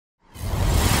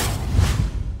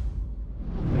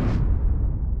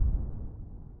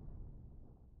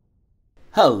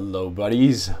Hello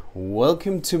buddies,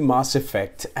 welcome to Mass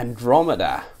Effect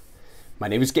Andromeda. My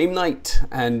name is kNight,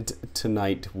 and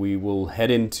tonight we will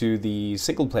head into the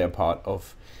single player part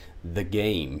of the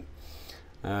game.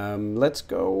 Let's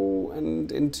go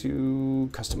and into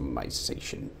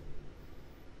customization.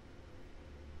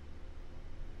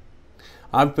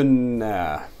 I've been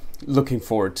looking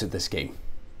forward to this game,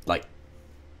 like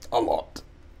a lot,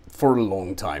 for a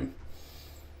long time.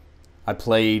 I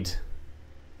played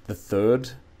the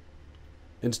third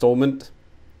installment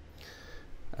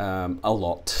a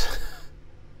lot.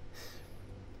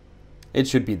 It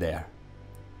should be there,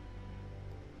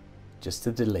 just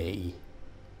a delay.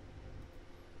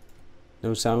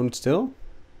 No sound still?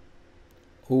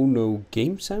 Oh no,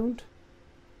 game sound?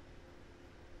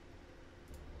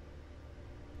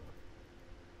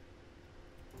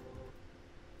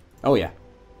 Oh yeah.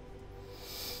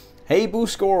 Hey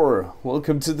Booscore,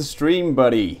 welcome to the stream,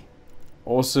 buddy.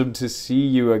 Awesome to see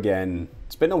you again.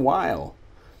 It's been a while.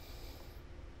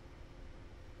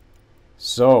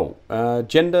 So,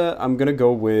 gender, I'm gonna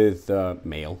go with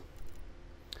male.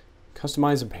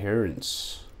 Customize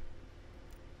appearance.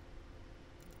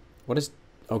 What is...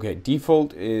 Okay,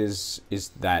 default is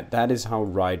that. That is how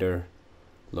Ryder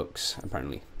looks,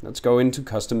 apparently. Let's go into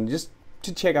custom just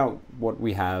to check out what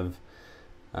we have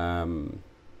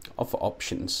of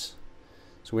options.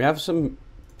 So we have some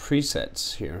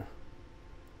presets here.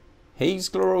 Hey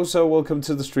Sclerosa, welcome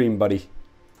to the stream, buddy.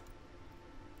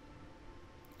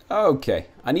 Okay,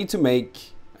 I need to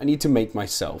make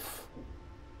myself.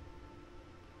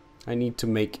 I need to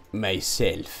make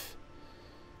myself,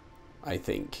 I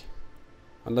think.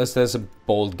 Unless there's a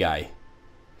bald guy.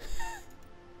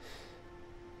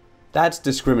 That's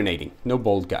discriminating. No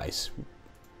bald guys.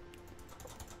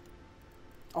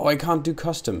 Oh, I can't do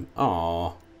custom.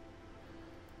 Aww.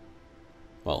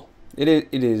 Well,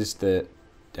 it is the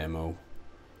demo.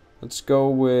 Let's go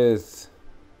with...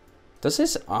 Does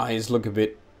his eyes look a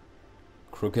bit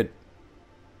crooked?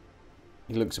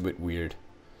 He looks a bit weird.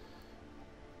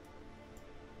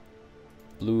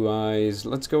 Blue eyes.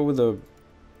 Let's go with a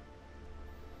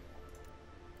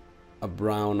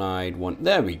brown-eyed one.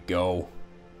 There we go.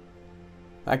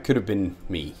 That could have been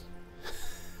me.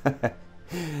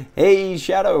 Hey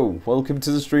Shadow, welcome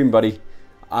to the stream, buddy.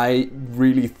 I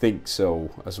really think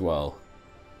so as well.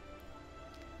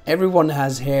 Everyone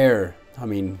has hair. I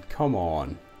mean, come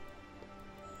on.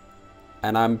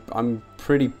 And I'm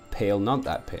pretty pale, not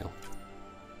that pale.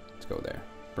 Let's go there.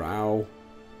 Brow.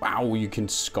 Wow, you can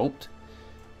sculpt.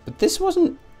 But this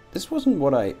wasn't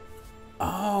what I...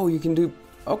 Oh, you can do...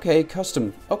 Okay,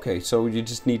 custom. Okay, so you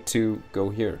just need to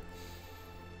go here.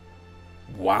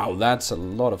 Wow, that's a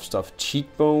lot of stuff.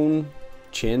 Cheekbone,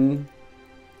 chin.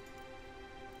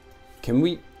 Can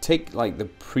we take like the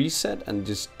preset and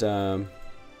just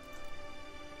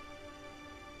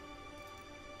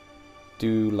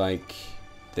do like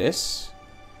this?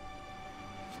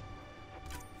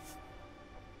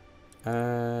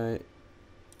 No.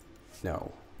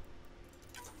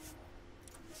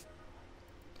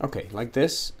 Okay, like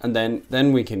this, and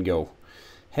then we can go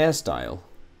hairstyle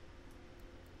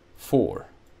 4.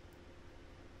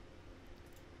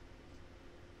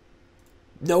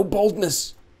 No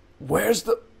baldness. Where's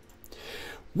the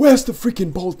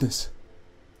freaking baldness?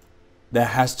 There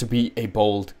has to be a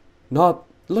bald. Not,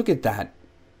 look at that.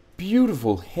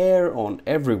 Beautiful hair on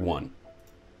everyone.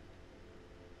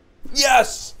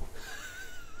 Yes!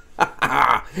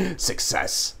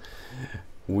 Success.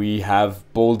 We have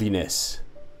baldiness.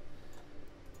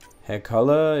 Hair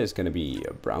color is going to be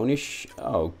brownish.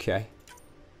 Okay.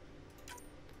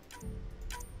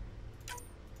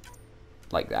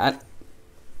 Like that.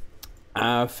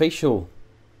 Facial.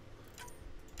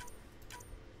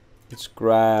 Let's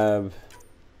grab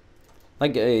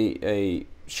like a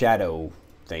shadow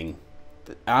thing.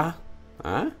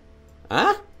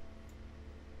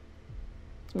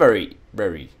 Very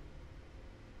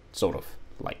sort of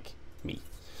like me.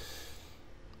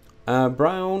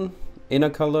 Brown, inner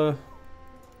color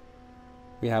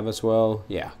we have as well.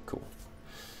 Yeah, cool.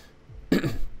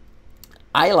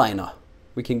 Eyeliner.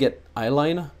 We can get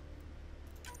eyeliner.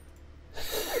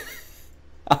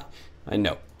 I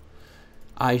know.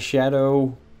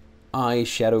 Eyeshadow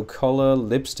color,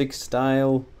 lipstick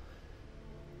style.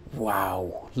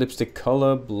 Wow, lipstick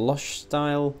color, blush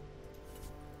style.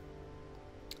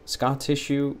 Scar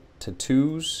tissue,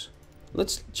 tattoos.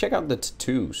 Let's check out the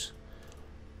tattoos.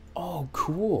 Oh,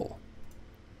 cool.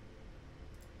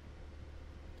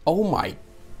 Oh my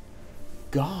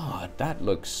god, that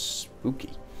looks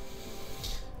spooky.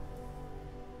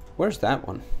 Where's that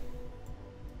one?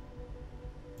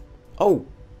 Oh,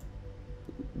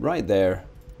 right there.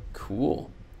 Cool.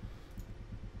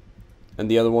 And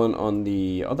the other one on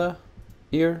the other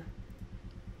ear.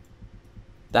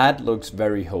 That looks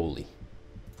very holy.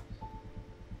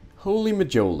 Holy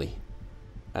majoli.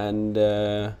 And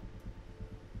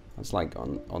that's like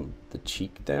on the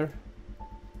cheek there.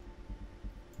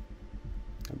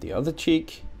 And the other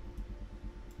cheek.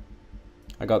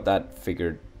 I got that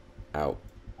figured out.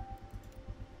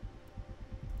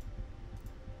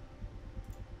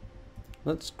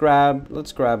 Let's grab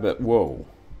it. Whoa.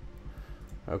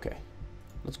 Okay.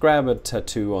 Let's grab a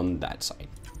tattoo on that side.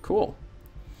 Cool.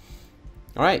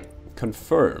 Alright.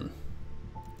 Confirm.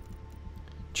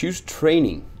 Choose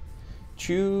training.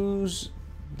 Choose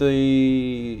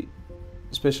the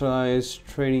specialized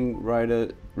training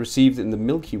Ryder received in the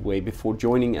Milky Way before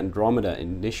joining Andromeda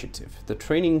initiative. The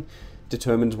training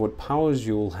determines what powers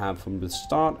you'll have from the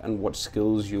start and what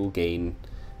skills you'll gain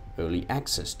early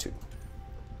access to.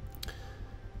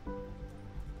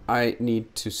 I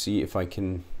need to see if I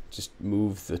can just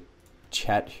move the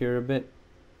chat here a bit.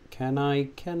 Can I?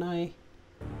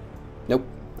 Nope,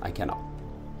 I cannot.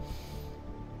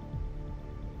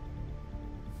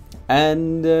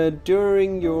 And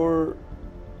during your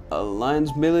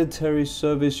Alliance military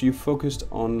service, you focused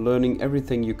on learning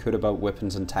everything you could about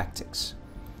weapons and tactics.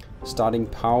 Starting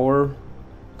power,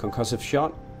 concussive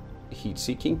shot, heat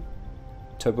seeking,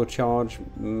 turbocharge,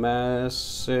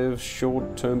 massive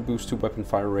short-term boost to weapon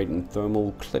fire rate and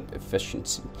thermal clip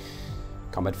efficiency.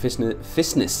 Combat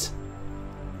fitness.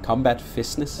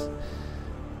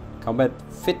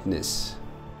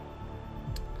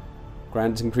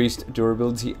 Grants increased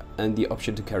durability and the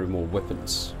option to carry more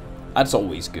weapons. That's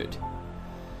always good.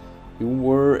 You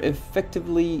were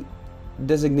effectively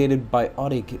designated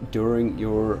biotic during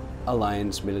your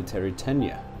Alliance military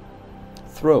tenure.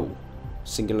 Throw.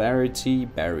 Singularity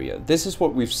barrier. This is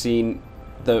what we've seen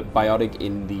the biotic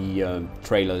in the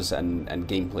trailers and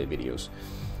gameplay videos.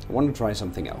 I want to try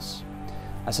something else.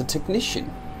 As a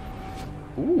technician.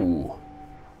 Ooh.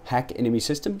 Hack enemy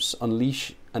systems.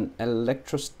 Unleash an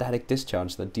electrostatic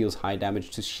discharge that deals high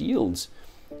damage to shields.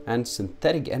 And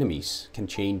synthetic enemies can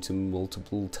chain to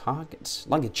multiple targets.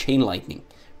 Like a chain lightning.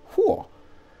 Whew.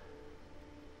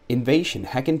 Invasion.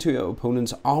 Hack into your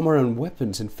opponent's armor and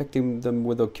weapons, infecting them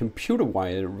with a computer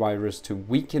virus to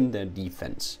weaken their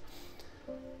defense.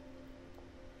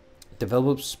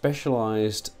 Develop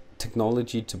specialized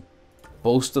technology to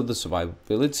bolster the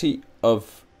survivability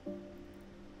of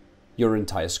your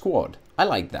entire squad. I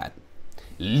like that.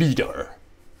 Leader.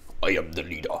 I am the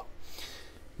leader.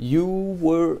 You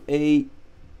were a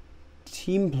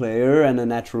team player and a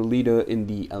natural leader in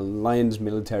the Alliance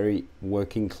military,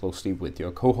 working closely with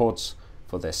your cohorts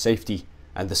for their safety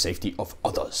and the safety of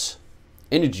others.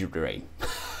 Energy drain.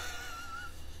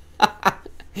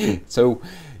 So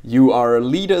you are a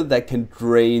leader that can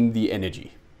drain the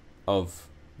energy of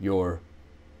your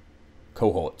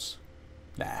cohorts.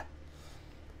 Nah,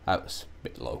 that was a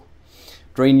bit low.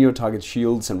 Drain your target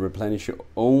shields and replenish your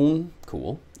own.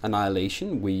 Cool.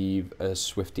 Annihilation. Weave a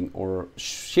shifting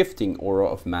aura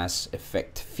of mass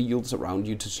effect fields around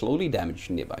you to slowly damage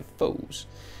nearby foes.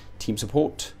 Team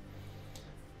support.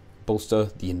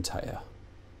 Bolster the entire.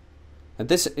 And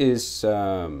this is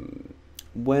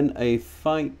when a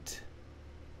fight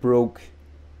broke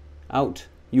out,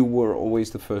 you were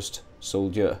always the first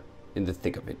soldier in the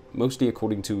thick of it. Mostly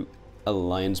according to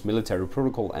Alliance military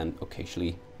protocol and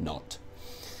occasionally not.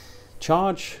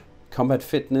 Charge, combat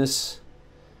fitness,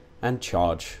 and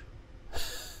charge.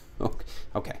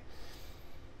 Okay.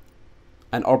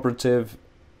 An operative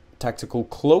tactical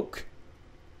cloak.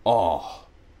 Oh.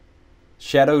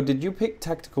 Shadow, did you pick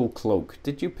tactical cloak?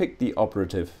 Did you pick the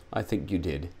operative? I think you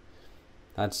did.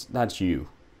 That's you.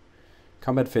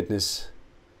 Combat fitness,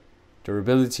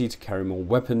 durability to carry more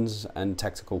weapons, and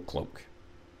tactical cloak.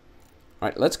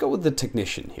 Alright, let's go with the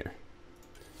technician here.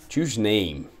 Choose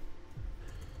name.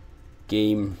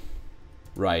 Game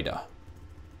Ryder.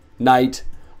 Knight.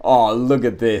 Oh, look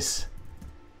at this.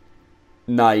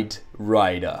 Knight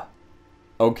Ryder.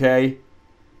 Okay.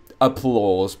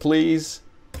 Applause, please.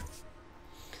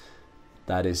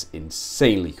 That is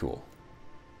insanely cool.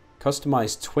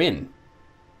 Customized twin.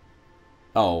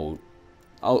 Oh,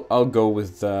 I'll go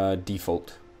with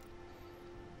default.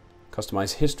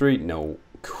 Customize history. No.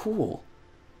 Cool.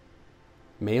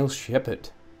 Male shepherd.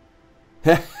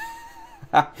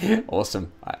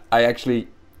 Awesome. I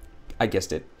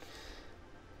guessed it.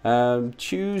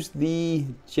 Choose the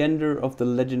gender of the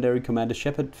legendary Commander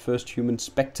Shepard, first human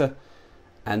Spectre,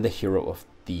 and the hero of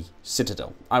the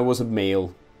Citadel. I was a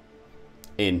male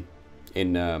in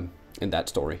that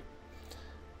story.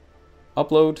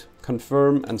 Upload,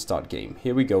 confirm, and start game.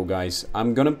 Here we go, guys.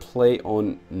 I'm gonna play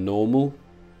on normal.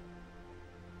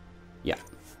 Yeah.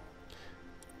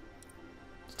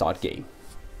 Start game.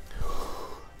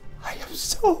 I am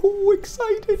so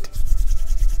excited.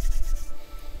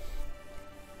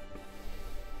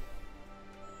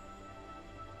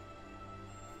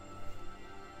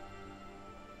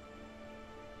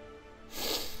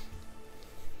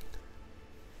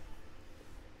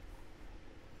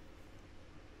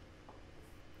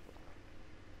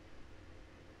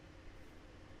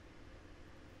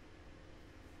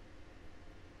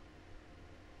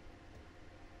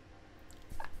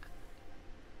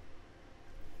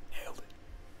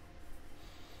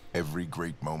 Every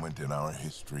great moment in our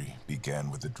history began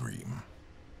with a dream.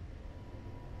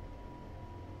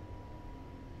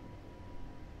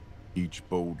 Each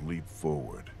bold leap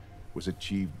forward was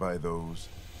achieved by those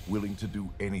willing to do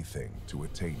anything to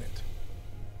attain it.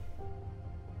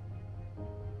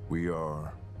 We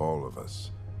are, all of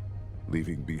us,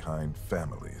 leaving behind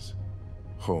families,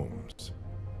 homes,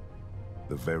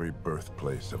 the very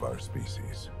birthplace of our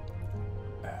species.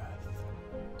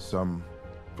 Some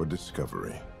for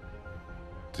discovery,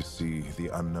 to see the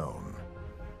unknown.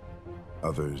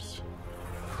 Others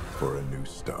for a new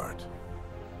start.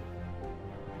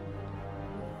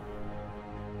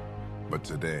 But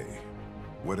today,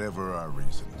 whatever our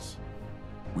reasons,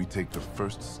 we take the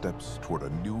first steps toward a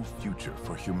new future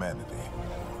for humanity.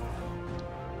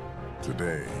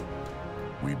 Today,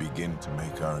 we begin to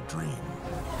make our dream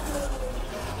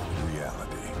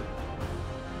reality.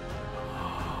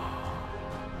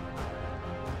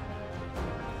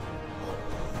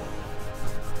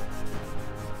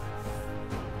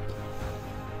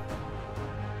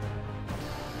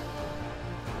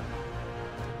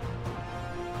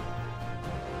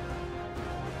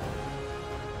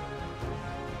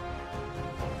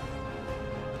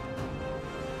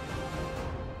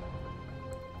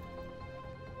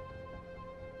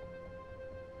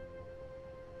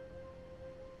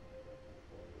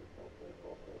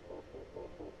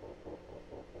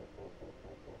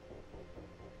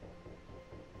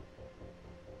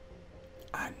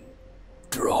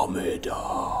 Andromeda.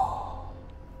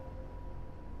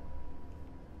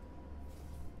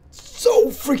 So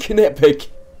freaking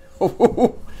epic.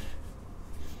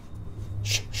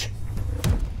 Shh, shh.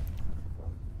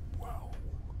 Wow.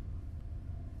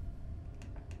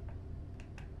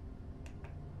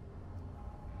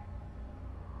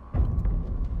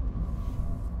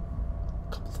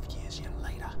 A couple of years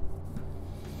later.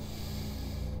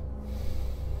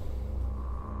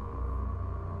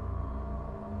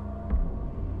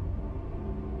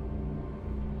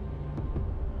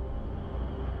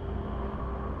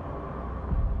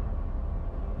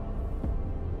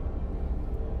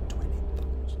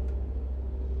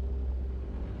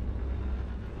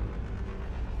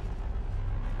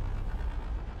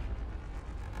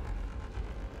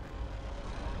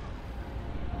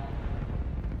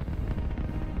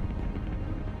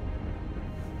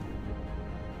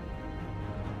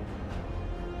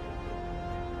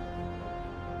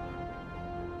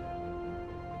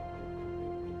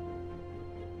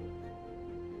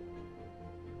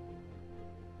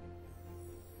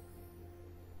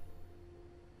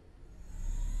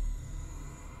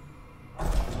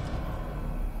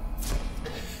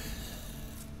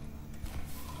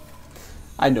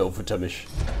 I know, Fatamish.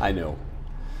 I know.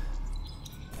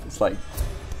 It's like...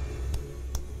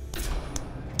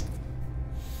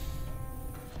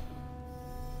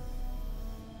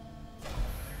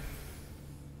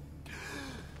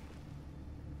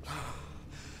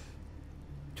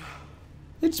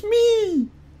 It's me!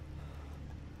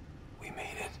 We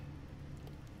made it.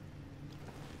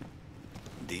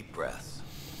 Deep breaths.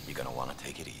 You're gonna want to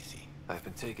take it easy. I've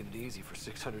been taking it easy for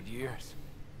 600 years.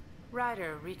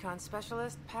 Ryder, recon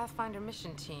specialist, Pathfinder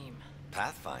mission team.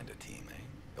 Pathfinder team, eh?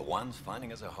 The ones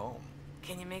finding us a home.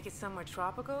 Can you make it somewhere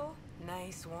tropical?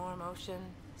 Nice, warm ocean,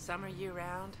 summer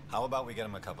year-round? How about we get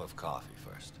him a cup of coffee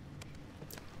first?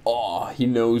 Oh, he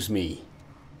knows me.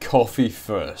 Coffee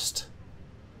first.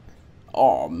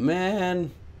 Oh,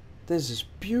 man. This is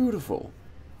beautiful.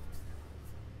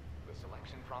 The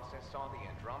selection process saw the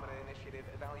Andromeda initiative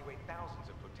evaluate thousands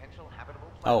of potential habitable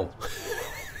Oh. planets.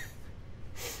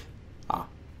 Ah,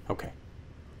 okay.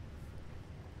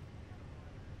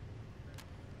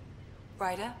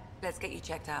 Ryder, let's get you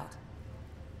checked out.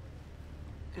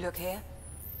 Look here.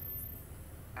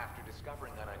 After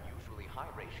discovering an unusually high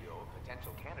ratio of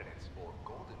potential candidates for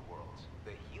golden worlds,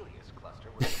 the Helios cluster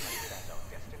was selected as our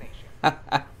destination.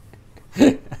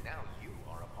 Now you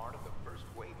are a part of the first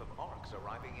wave of arcs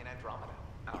arriving in Andromeda,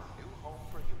 our new home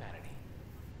for humanity.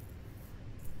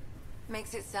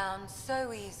 Makes it sound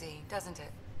so easy, doesn't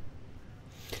it?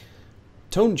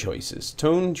 Tone choices.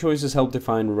 Tone choices help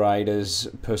define Ryder's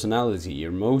personality: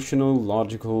 emotional,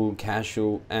 logical,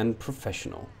 casual, and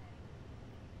professional.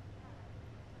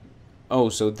 Oh,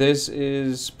 so this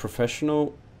is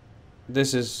professional,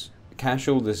 this is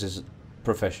casual, this is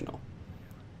professional.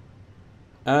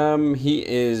 He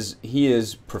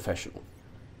is professional.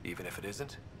 Even if it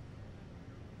isn't,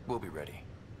 we'll be ready.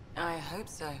 I hope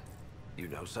so. You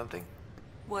know something?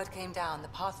 Word came down. The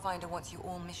Pathfinder wants you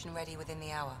all mission ready within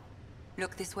the hour.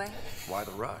 Look this way? Why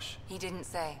the rush? He didn't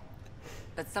say,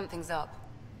 but something's up.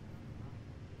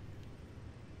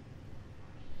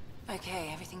 Okay,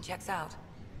 everything checks out.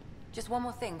 Just one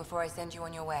more thing before I send you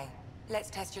on your way. Let's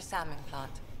test your SAM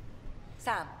implant.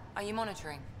 Sam, are you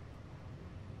monitoring?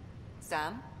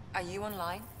 Sam, are you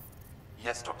online?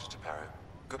 Yes, Dr. Taparo.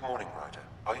 Good morning, Ryder.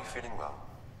 Are you feeling well?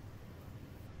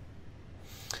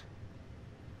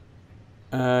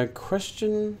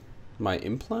 Question my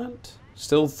implant?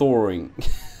 Still thawing.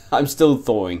 I'm still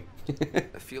thawing.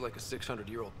 I feel like a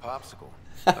 600-year-old popsicle.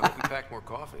 I hope we packed more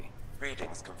coffee.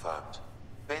 Readings confirmed.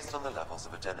 Based on the levels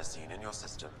of adenosine in your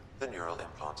system, the neural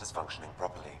implant is functioning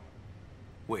properly.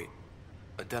 Wait,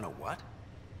 adeno what?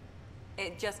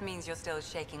 It just means you're still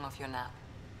shaking off your nap.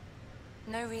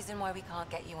 No reason why we can't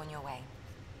get you on your way.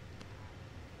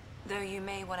 Though you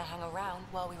may want to hang around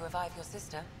while we revive your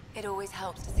sister, it always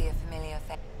helps to see a familiar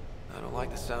face. I don't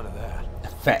like the sound of that.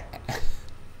 Fat.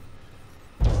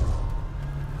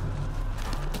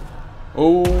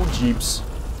 Oh, jeeps.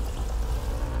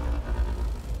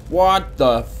 What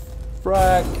the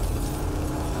frack?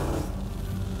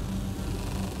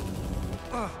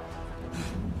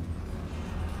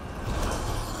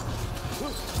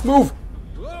 Move!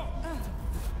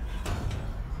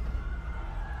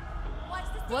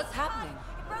 What's happening?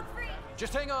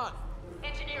 Just hang on.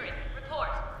 Engineering, report.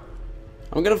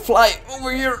 I'm gonna fly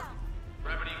over here.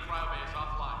 Gravity cryobase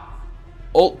offline.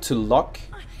 Alt to lock.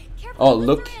 Oh,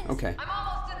 look. Okay. I'm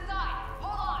almost inside.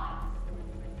 Hold on.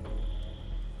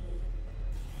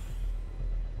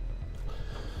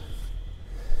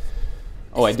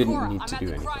 Oh, I didn't need to do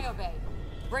anything. Cryo-bay.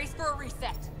 Brace for a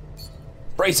reset.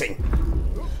 Bracing.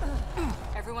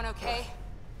 Everyone okay?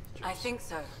 I think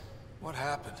so. What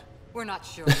happened? We're not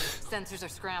sure. Sensors are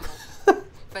scrambled.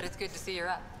 But it's good to see you're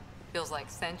up. Feels like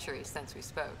centuries since we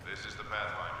spoke. This is the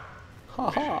Pathfinder.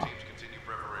 Haha. Mission teams continue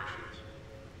preparations.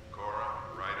 Cora,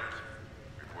 Riders,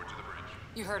 report to the bridge.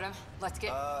 You heard him. Let's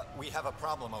get... We have a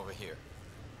problem over here.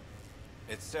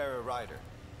 It's Sarah Ryder.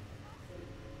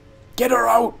 Get her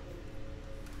out!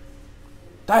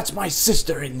 That's my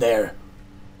sister in there.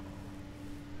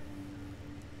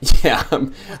 Yeah,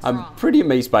 I'm pretty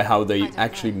amazed by how they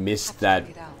actually missed that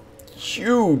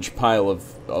huge pile of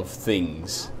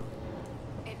things.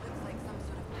 It looks like some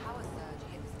sort of power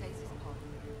surge hit the stasis pod.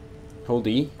 Hold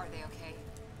E. Are they okay?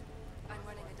 I'm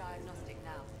running a diagnostic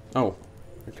now. Oh,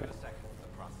 okay.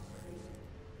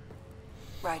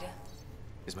 Ryder,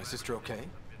 Is my sister okay?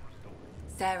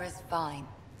 Sarah's fine.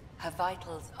 Her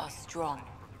vitals are strong,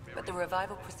 but the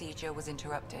revival procedure was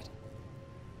interrupted.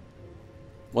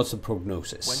 What's the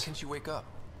prognosis? When can she wake up?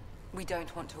 We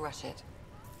don't want to rush it.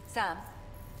 Sam,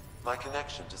 My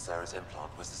connection to Sarah's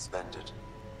implant was suspended.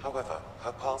 However,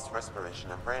 her pulse, respiration,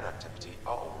 and brain activity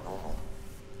are all normal.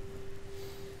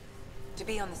 to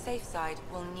be on the safe side,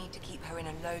 we'll need to keep her in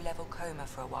a low-level coma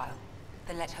for a while,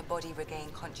 then let her body regain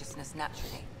consciousness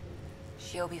naturally.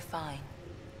 She'll be fine.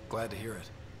 Glad to hear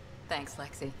it. Thanks,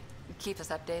 Lexi. Keep us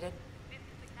updated.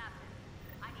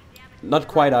 Not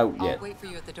quite out yet. I'll wait for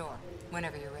you at the door,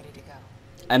 whenever you're ready to go.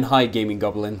 And hi, Gaming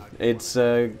Goblin. It's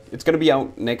gonna be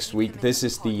out next week. This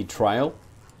is the trial.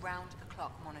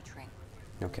 Round-the-clock monitoring.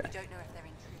 Okay. We don't know if they're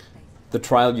in true space. The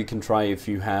trial you can try if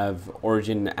you have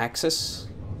Origin Access,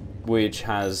 which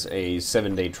has a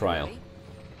 7-day trial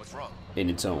What's wrong?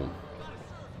 in its own.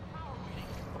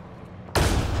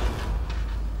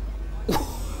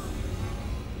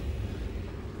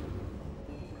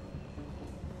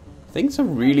 Things are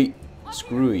really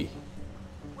screwy.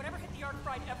 Whatever hit the arc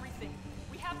fried everything.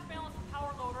 We have to balance the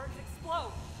power load or it could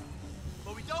explode.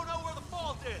 But we don't know where the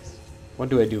fault is. What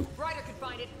do I do? Ryder could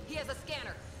find it. He has a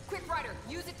scanner. Quick, Ryder,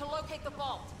 use it to locate the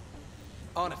fault.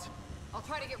 On it. I'll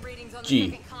try to get readings on the G.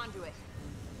 second conduit.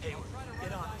 Hey,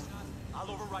 get on. I'll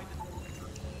override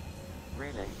the...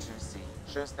 Relay 2C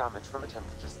shows damage from a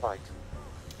temperature spike.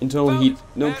 Internal heat,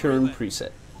 no current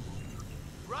preset.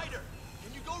 Ryder,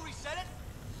 can you go reset it?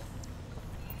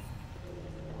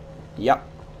 Yep.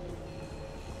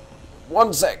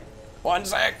 One sec.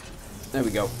 There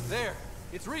we go. There.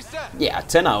 It's reset. Yeah,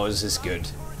 10 hours is good.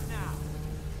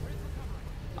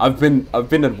 I've been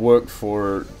at work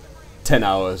for 10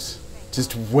 hours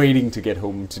just waiting to get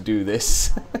home to do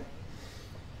this.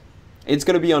 It's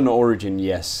gonna be on Origin,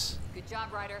 yes. Good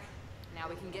job, Ryder. Now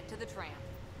we can get to the tram.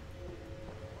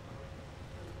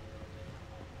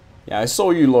 Yeah, I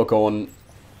saw you log on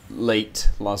late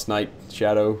last night,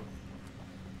 Shadow.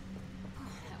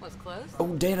 That was close. Oh,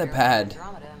 data pad.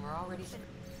 Andromeda, and we're already...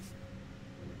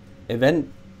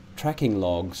 Event tracking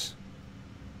logs.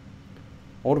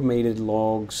 Automated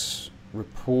logs.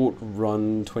 Report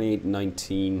run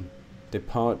 2819.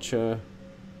 Departure.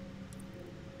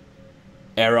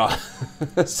 Error.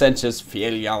 Sensors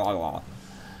failure.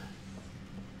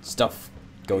 Stuff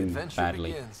going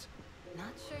badly. Begins. Not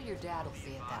sure your dad will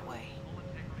see it that way.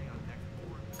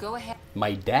 Go ahead.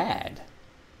 My dad?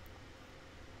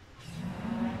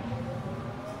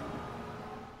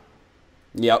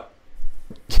 Yep.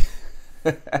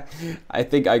 I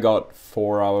think I got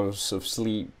 4 hours of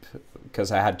sleep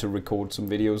because I had to record some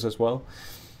videos as well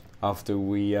after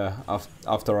we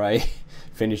after I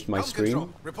finished my stream. Control,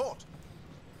 report.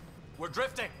 We're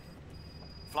drifting.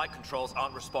 Flight controls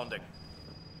aren't responding.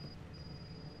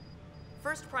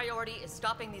 First priority is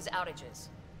stopping these outages.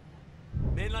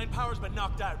 Mainline power's been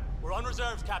knocked out. We're on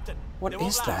reserves, Captain. What They won't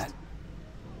is last. that?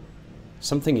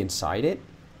 Something inside it?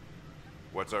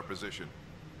 What's our position?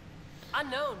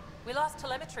 Unknown. We lost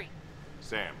telemetry.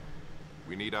 Sam,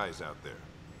 we need eyes out there.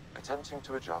 Attempting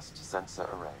to adjust sensor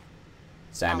array.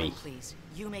 Sammy. Alan, please.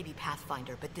 You may be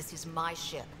Pathfinder, but this is my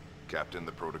ship. Captain,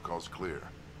 the protocol's clear.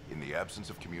 In the absence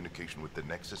of communication with the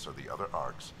Nexus or the other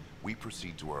arcs, we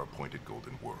proceed to our appointed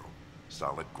Golden World.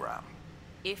 Solid ground.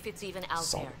 If it's even out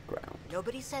Solid there. ground.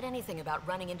 Nobody said anything about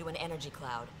running into an energy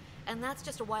cloud. And that's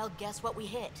just a wild guess what we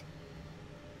hit.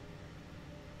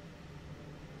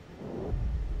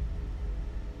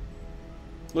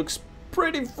 Looks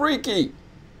pretty freaky.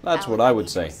 That's Alan, what I would need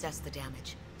to say. assess the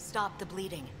damage. Stop the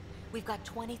bleeding. We've got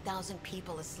 20,000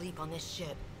 people asleep on this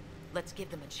ship. Let's give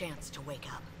them a chance to wake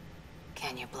up.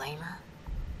 Can you blame her?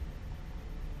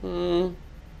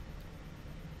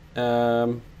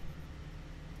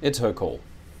 It's her call.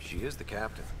 She is the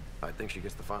captain. I think she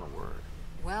gets the final word.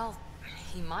 Well,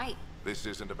 he might. This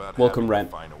isn't about Welcome, having Ren.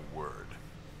 the final word.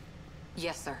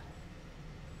 Yes, sir.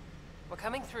 We're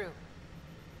coming through.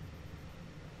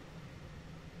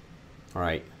 All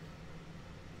right.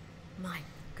 My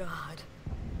God.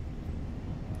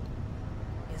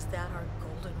 Is that our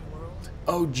golden world?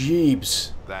 Oh,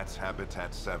 jeebs. That's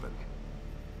Habitat 7.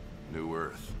 New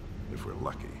Earth, if we're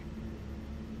lucky. Hmm.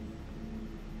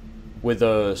 With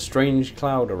a strange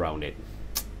cloud around it.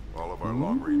 All of our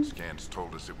long-range scans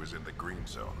told us it was in the green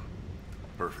zone.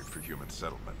 Perfect for human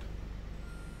settlement.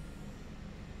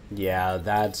 Yeah, It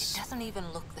that's... doesn't even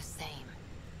look the same.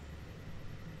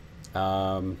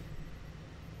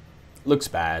 Looks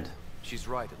bad. She's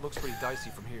right. It looks pretty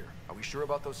dicey from here. Are we sure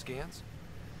about those scans?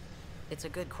 It's a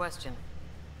good question.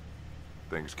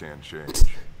 Things can change.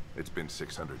 It's been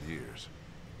 600 years.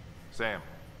 Sam,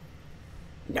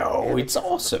 No, it's The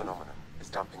awesome. phenomenon is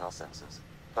dumping our sensors.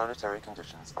 Planetary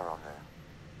conditions are unknown.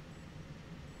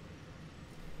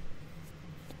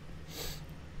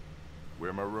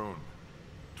 we're marooned.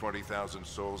 20,000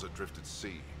 souls adrift at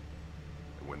sea.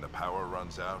 And when the power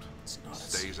runs out,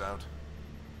 stays out,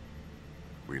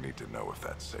 we need to know if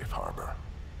that's safe harbor.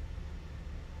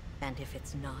 And if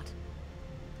it's not?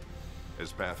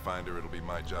 As Pathfinder, it'll be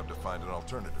my job to find an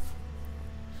alternative.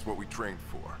 It's what we trained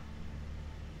for.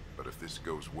 But if this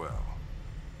goes well,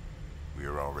 we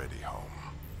are already home.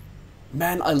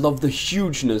 Man, I love the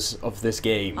hugeness of this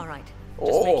game. All right.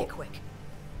 Just make Oh. it quick.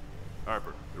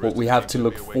 Harper, the What rest we of the have team to should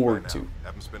look be awake forward by to. now.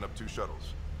 Have them spin up 2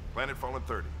 shuttles. Planet Fallen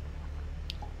 30.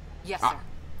 Yes, sir.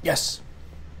 Yes.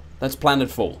 That's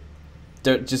Planet Full.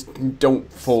 Just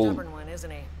don't fall. Stubborn one, isn't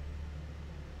he?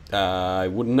 I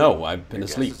wouldn't know. I've been Your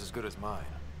guess asleep. is as good as mine.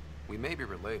 We may be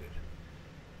related,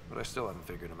 but I still haven't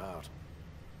figured him out.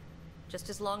 Just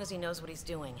as long as he knows what he's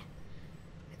doing.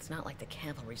 It's not like the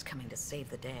cavalry's coming to save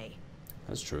the day.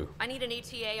 That's true. I need an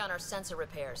ETA on our sensor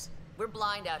repairs. We're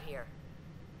blind out here.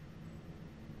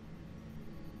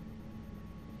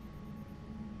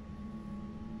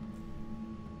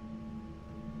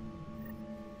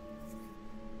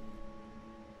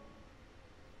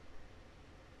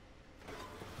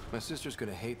 My sister's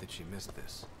gonna hate that she missed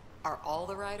this. Are all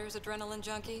the riders adrenaline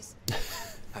junkies?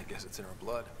 I guess it's in her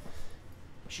blood.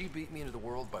 She beat me into the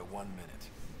world by 1 minute.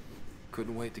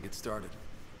 Couldn't wait to get started.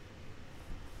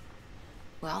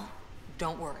 Well,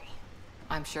 don't worry.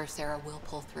 I'm sure Sarah will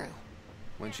pull through.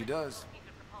 When she does,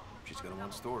 she's gonna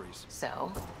want stories.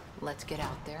 So, let's get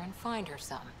out there and find her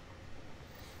some.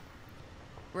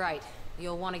 Right,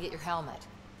 you'll want to get your helmet.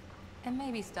 And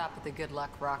maybe stop at the Good Luck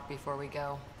Rock before we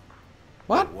go.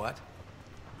 What? What?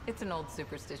 It's an old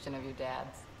superstition of your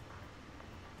dad's.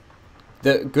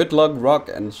 The good luck rock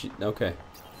and okay.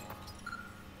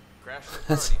 Crash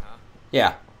the party, huh?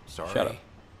 Yeah. Sorry. Shut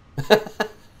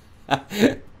up.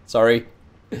 Sorry.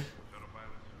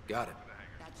 Got it.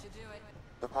 That should do it.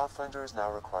 The Pathfinder is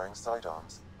now requiring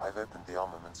sidearms. I've opened the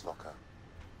armaments locker.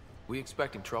 We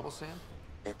expecting trouble, Sam?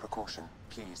 A precaution.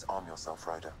 Please arm yourself,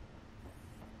 Ryder.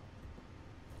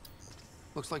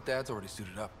 Looks like Dad's already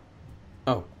suited up.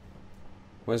 Oh.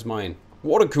 Where's mine?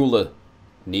 Water cooler.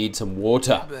 Need some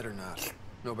water. Better not.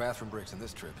 No bathroom breaks on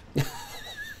this trip.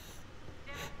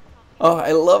 Oh,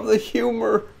 I love the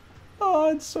humor.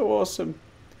 Oh, it's so awesome.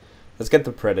 Let's get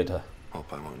the Predator.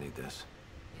 Hope I won't need this.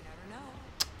 You never know.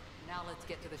 Now let's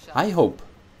get to the shop. I hope.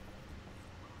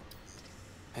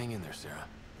 Hang in there, Sarah.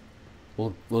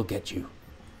 We'll get you.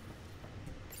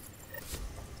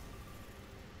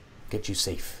 Get you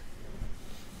safe.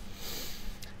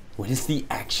 When is the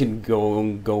action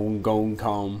going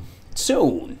come?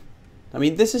 Soon. I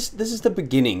mean, this is the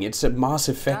beginning. It's a Mass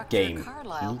Effect Dr. game.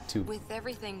 Carlisle, with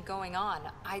everything going on,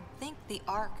 I think the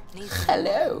Ark needs Hello.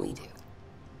 more than we do.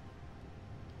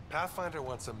 Pathfinder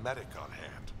wants a medic on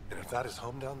hand. And if that is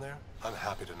home down there, I'm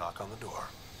happy to knock on the door.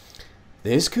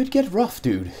 This could get rough,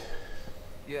 dude.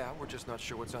 Yeah, we're just not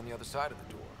sure what's on the other side of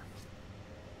the door.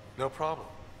 No problem.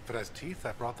 If it has teeth,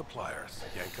 I brought the pliers.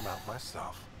 Yank them out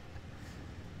myself.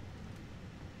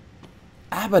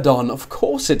 Abaddon, of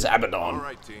course it's Abaddon. All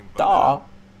right, team. Duh.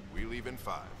 We leave in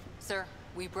 5. Sir,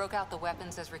 we broke out the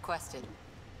weapons as requested.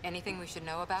 Anything we should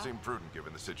know about? Seemed prudent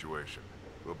given the situation.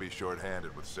 We'll be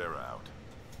short-handed with Sarah out.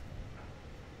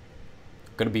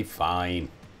 Gonna be fine.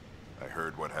 I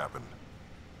heard what happened.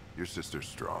 Your sister's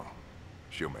strong.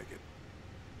 She'll make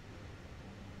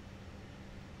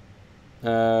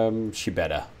it. She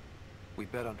better. We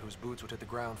bet on whose boots would hit the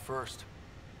ground first.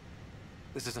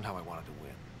 This isn't how I wanted to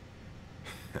win.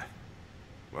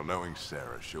 Well, knowing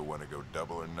Sarah, she'll want to go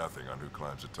double or nothing on who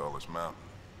climbs the tallest mountain.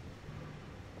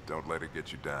 Don't let it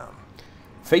get you down.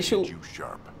 Facial... Keep you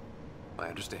sharp. I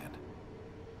understand.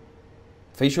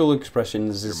 Facial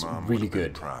expressions is Your mom really would have been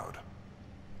good. proud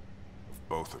of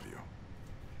both of you.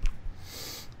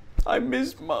 I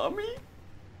miss mommy.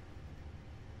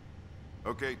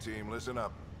 Okay, team, listen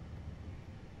up.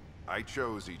 I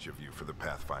chose each of you for the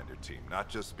Pathfinder team, not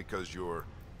just because you're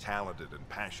talented and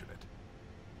passionate,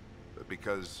 but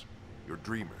because you're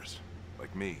dreamers,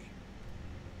 like me.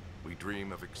 We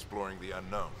dream of exploring the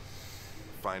unknown,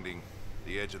 finding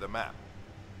the edge of the map,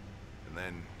 and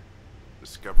then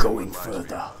discovering what lies further.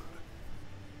 beyond.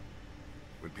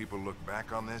 When people look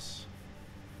back on this,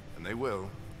 and they will,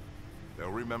 they'll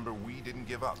remember we didn't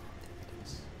give up.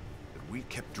 That we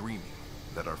kept dreaming,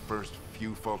 that our first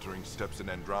few faltering steps in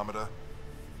Andromeda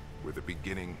were the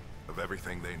beginning of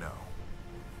everything they know.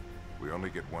 We only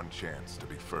get one chance to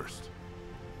be first.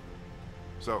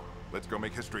 So, let's go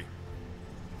make history.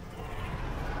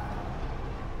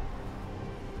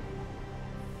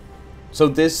 So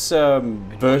this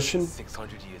version,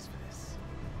 600 years for this.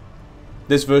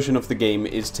 this version of the game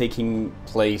is taking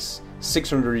place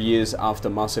 600 years after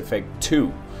Mass Effect 2,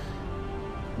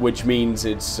 which means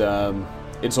it's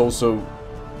also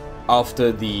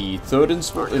after the third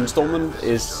installment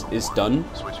is done.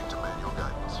 Switching to manual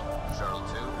guidance. Shuttle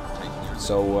 2, taking your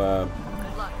So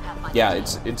yeah,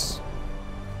 it's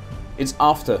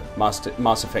after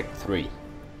Mass Effect 3,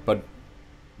 but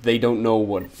they don't know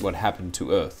what happened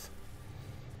to Earth.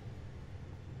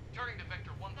 Turning to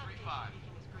Vector 135.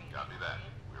 Copy that.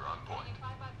 We're on point.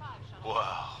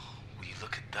 Wow, will you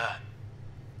look at that?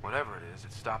 Whatever it is,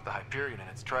 it stopped the Hyperion in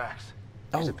its tracks.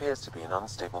 It appears to be an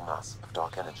unstable mass of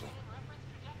dark energy.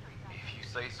 If you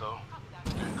say so.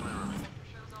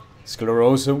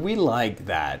 Sclerosa, we like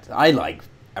that. I like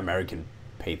American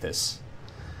pathos.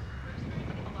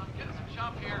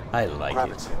 I like it.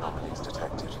 Gravity anomalies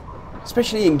detected.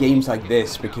 Especially in games like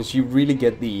this, because you really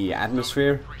get the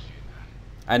atmosphere.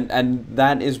 And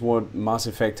that is what Mass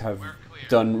Effect have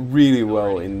done really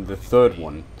well in the third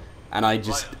one. And I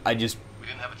just We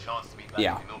didn't have a chance to meet back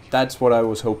yeah, with Pinocchio. that's what I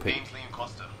was hoping. Name's Liam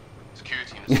Costa.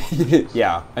 Security and responsibilities.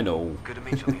 Yeah, I know. Good to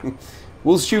meet you, Liam.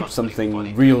 We'll shoot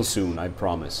something real soon, I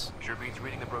promise. Sure beats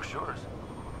reading the brochures.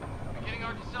 Beginning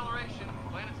our deceleration.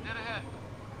 Planet's dead ahead.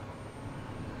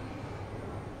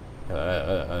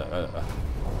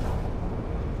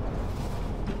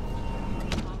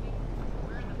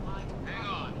 Hang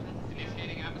on.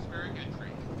 Initiating atmospheric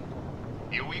entry.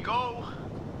 Here we go.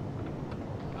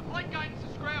 The flight guidance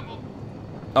is scrambled.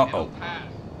 Uh-oh. It'll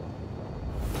pass.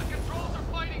 The controls are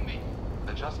fighting me.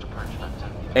 Adjust approach vector.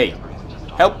 Hey,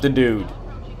 help the dude.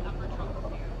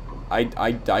 I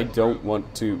don't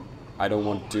want to.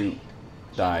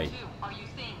 Die. Are you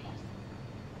seeing this?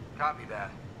 Copy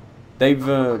that. They've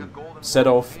set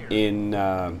off in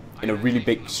a really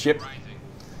big ship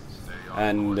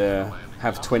and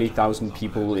have 20,000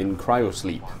 people in cryo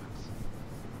sleep.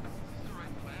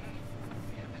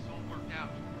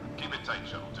 Keep it tight,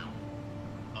 Shuttle 2.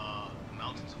 The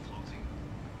mountains are floating.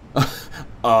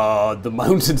 The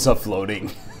mountains are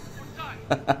floating.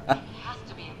 It has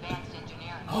to be advanced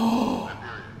engineering.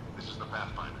 Hyperion, this is the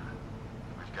Pathfinder.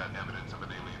 We've got evidence of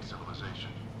an alien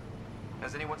civilization.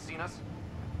 Has anyone seen us?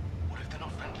 What if they're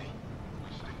not friendly?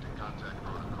 We stick to contact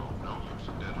protocol. No use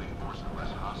of deadly force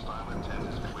unless hostile intent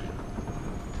is clear.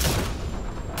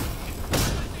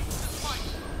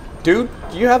 Dude,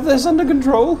 do you have this under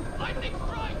control?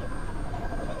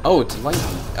 Oh, it's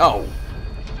lightning. Oh.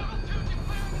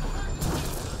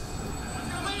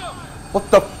 What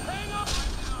the?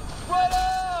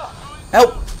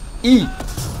 Help! E!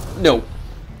 No.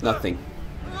 Nothing.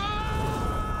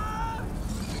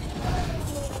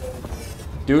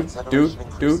 Dude. No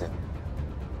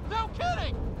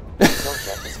kidding!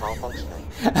 Project is malfunctioning.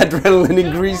 Adrenaline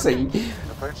increasing.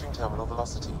 Approaching terminal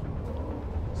velocity.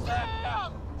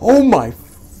 Oh my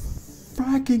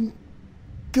fracking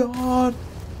god.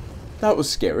 That was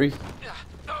scary.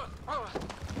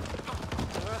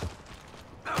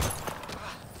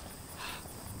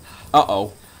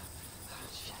 Uh-oh.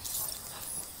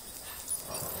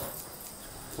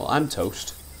 Well, I'm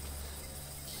toast.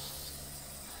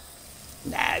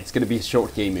 Nah, it's gonna be a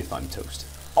short game if I'm toast.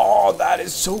 Oh, that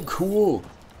is so cool.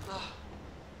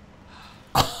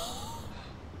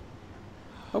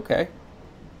 Okay.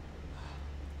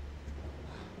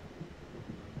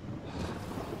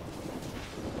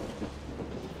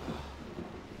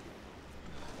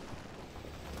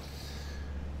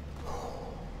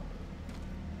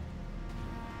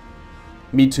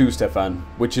 Me too, Stefan.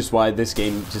 Which is why this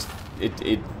game just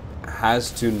it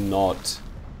has to not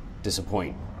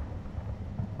disappoint.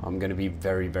 I'm gonna be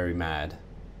very, very mad.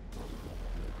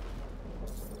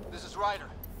 This is Ryder.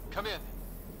 Come in.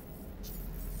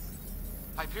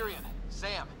 Hyperion,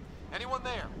 Sam, anyone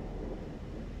there?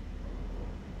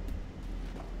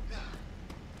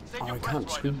 Oh, I can't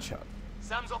screenshot.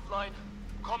 Sam's offline.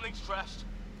 Comlink's trashed.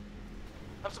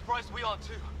 I'm surprised we aren't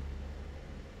too.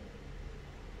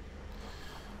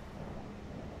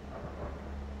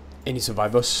 Any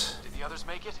survivors? Did the others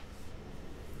make it?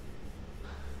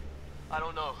 I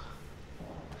don't know.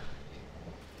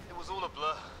 It was all a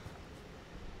blur.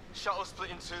 Shuttle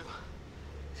split in two.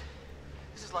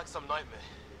 This is like some nightmare.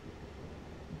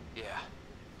 Yeah.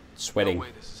 Sweating. No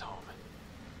way this is home.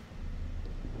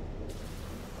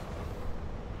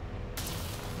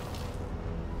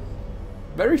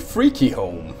 Very freaky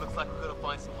home. Looks like we're gonna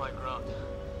find some high ground.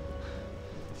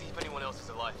 See if anyone else is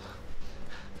alive.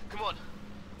 Come on.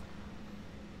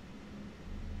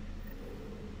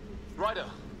 Ryder.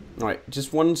 Alright,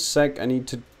 just one sec. I need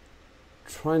to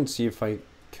try and see if I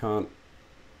can't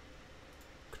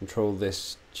control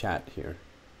this chat here.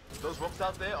 Those rocks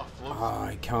out there are floating. Ah,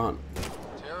 I can't.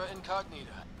 Terra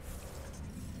Incognita.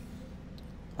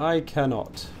 I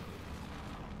cannot.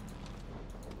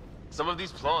 Some of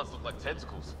these plants look like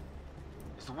tentacles.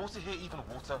 Is the water here even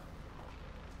water?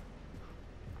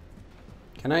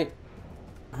 Can I?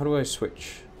 How do I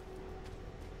switch?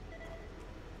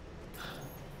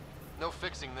 No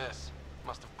fixing this.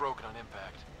 Must have broken on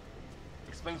impact.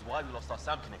 Explains why we lost our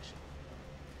SAM connection.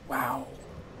 Wow.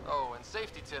 Oh, and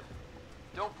safety tip.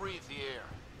 Don't breathe the air.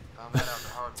 Found that out the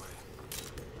hard way.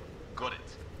 Got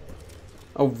it.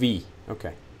 Oh, V.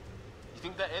 Okay. You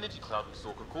think that energy cloud we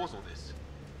saw could cause all this?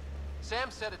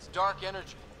 Sam said it's dark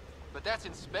energy, but that's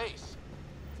in space.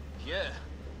 Yeah.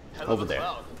 Hell Over of a there.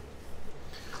 cloud.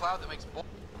 Cloud that makes What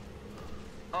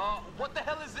the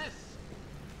hell is this?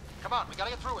 Come on, we gotta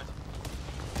get through it.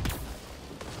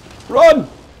 Run!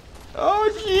 Oh,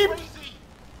 jeep! Crazy.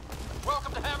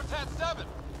 Welcome to Habitat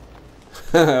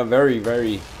 7. Very,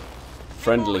 very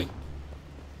friendly.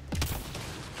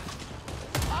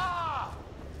 Ah!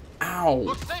 Ow!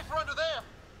 Looks safer under there.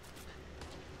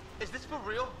 Is this for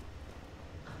real?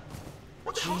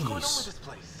 What the hell's going on with this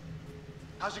place?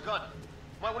 How's your gun?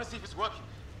 Might want to see if it's working.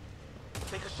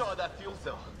 Take a shot at that fuel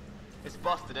cell. It's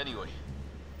busted anyway.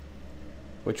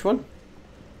 Which one?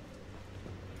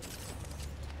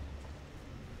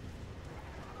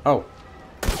 Oh.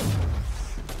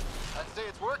 I'd say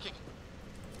it's working.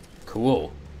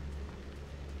 Cool.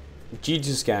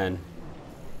 G2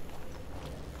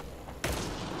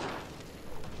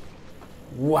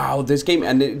 Wow, this game,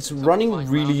 and it's running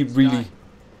really, really,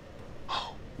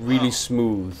 really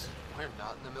smooth. We're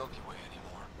not in the Milky Way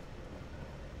anymore.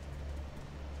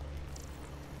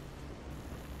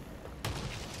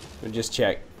 We'll just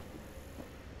check.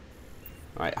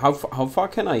 Alright, how far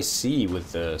can I see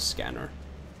with the scanner?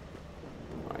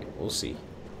 Alright, we'll see.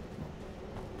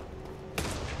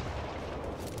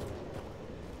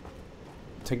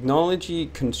 Technology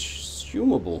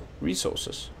consumable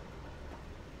resources.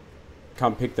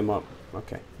 Can't pick them up.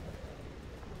 Okay.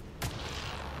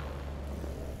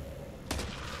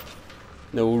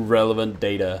 No relevant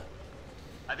data.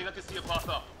 I think I can see a path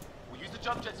up. We'll use the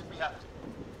jump jets if we have to.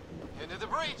 Into the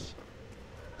breach!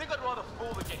 I think I'd rather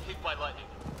fall than get hit by lightning.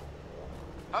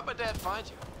 How'd my dad find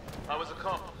you? I was a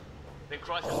cop. Then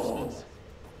crisis response.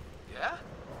 Yeah?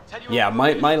 Yeah,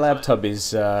 my laptop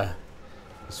is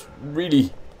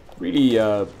really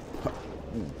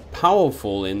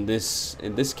powerful in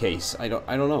this case. I don't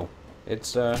know.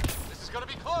 It's this is gonna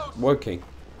be close. Working.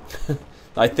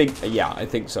 I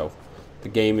think so. The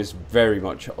game is very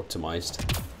much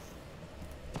optimized.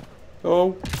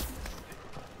 Oh.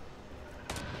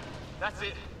 That's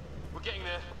it. We're getting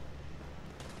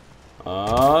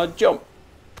there. Jump.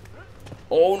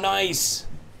 Oh, nice.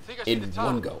 In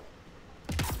one go.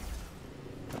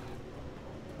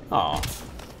 Ah.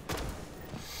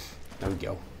 There we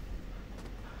go.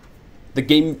 The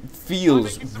game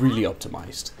feels really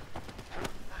optimized.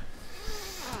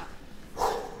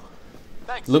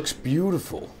 Looks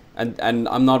beautiful. And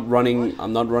I'm not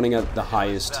running at the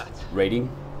highest rating.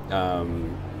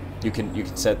 You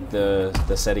can set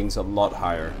the settings a lot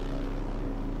higher.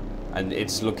 And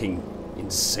it's looking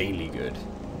insanely good.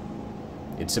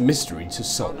 It's a mystery to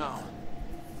solve. Oh no.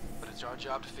 But it's our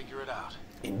job to figure it out.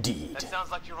 Indeed. That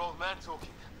sounds like your old man talking.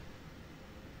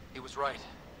 He was right.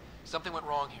 Something went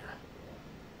wrong here.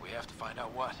 We have to find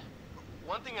out what.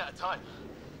 One thing at a time.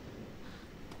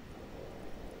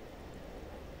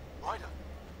 Ryder.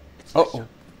 Uh-oh.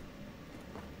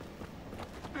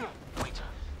 Wait.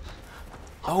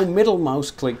 Oh, middle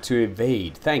mouse click to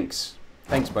evade. Thanks.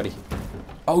 Thanks, buddy.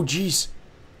 Oh, jeez.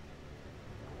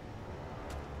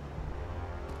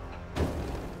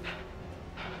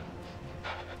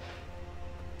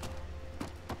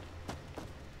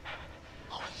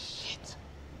 Holy shit.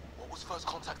 What was first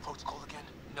contact protocol again?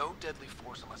 No deadly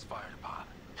force unless fired upon.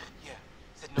 Yeah.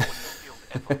 Said no one in the field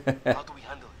ever. How do we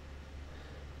handle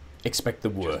it? Expect the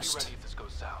Just be worst. ready if this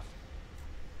goes south.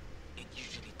 It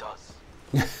usually does.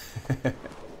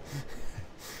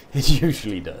 It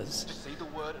usually does. Just say the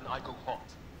word and I go hot.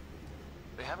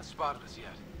 They haven't spotted us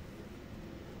yet.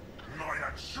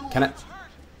 Can I?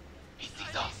 He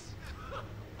sees us.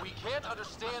 We can't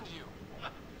understand you.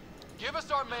 Give us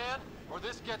our man, or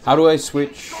this gets... How do I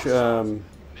switch? Okay,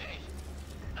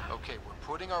 we're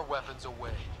putting our weapons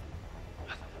away.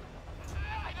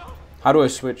 How do I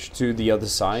switch to the other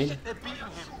side? They're beating him.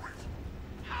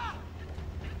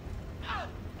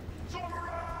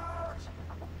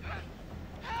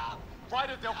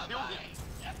 Ryder, they'll kill him.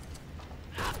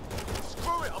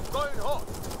 Screw it, I'm going hot.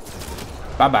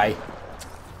 Bye bye.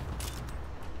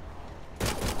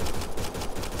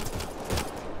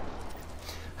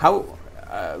 How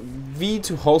V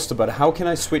to holster, but how can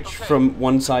I switch from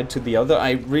one side to the other?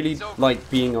 I really like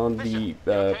being on the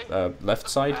left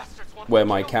side, where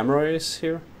my camera is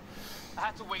here.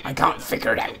 I can't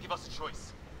figure it out.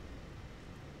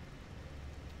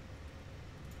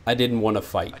 I didn't want to I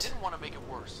fight. didn't want to make it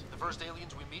worse. The first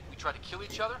aliens we meet, we try to kill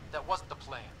each other. That wasn't the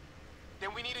plan.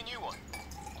 Then we need a new one.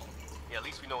 Yeah, at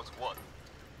least we know it's what.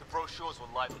 The brochures were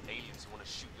live with aliens who want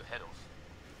to shoot your head off.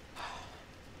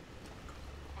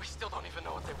 We still don't even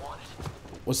know what they wanted.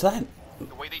 What's that?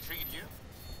 The way they treated you?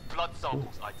 Blood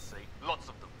samples, I'd say. Lots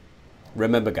of them.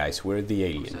 Remember, guys, we're the Who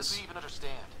says aliens. we even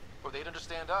understand? Or they'd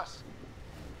understand us?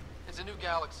 It's a new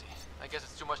galaxy. I guess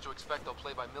it's too much to expect they'll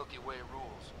play by Milky Way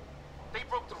rules. They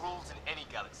broke the rules in any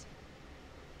galaxy.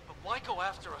 But why go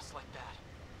after us like that?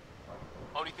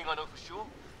 Only thing I know for sure,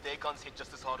 their guns hit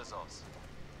just as hard as ours.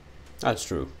 That's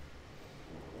true.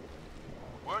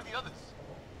 Where are the others?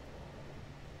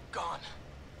 Gone.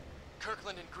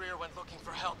 Kirkland and Greer went looking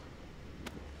for help.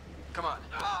 Come on.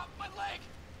 Ah, my leg!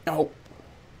 Oh.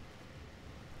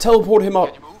 Teleport him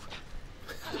up. Can you move?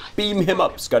 Beam him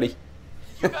up, Scotty.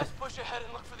 You guys push ahead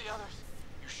and look for the others.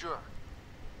 You sure?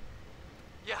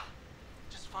 Yeah.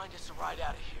 Just find us a ride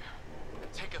out of here.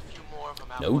 And take a few more of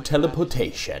them out. No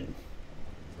teleportation.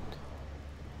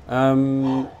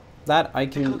 That I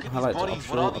can highlight the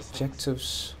optional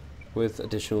objectives with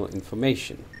additional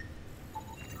information.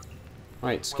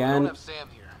 Alright, scan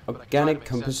organic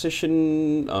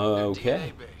composition.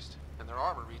 Okay. Based, and their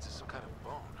armor reads as some kind of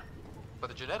bone. But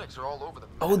the genetics are all over the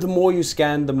map. Oh, the more you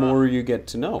scan, the more you get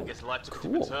to know. I guess life took a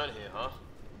Cool. different turn here, huh?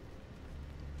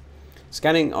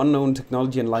 Scanning unknown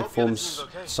technology and life forms.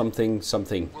 Something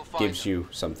gives you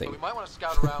something. But we might want to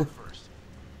scout around first.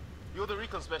 You're the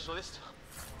recon specialist.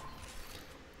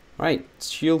 Right,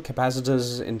 shield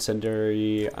capacitors,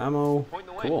 incendiary ammo.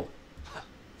 Cool.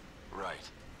 Right.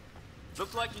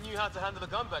 Looks like you knew how to handle the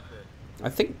gun back there. I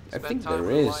think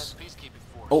there is.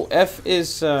 Oh, F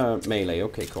is melee.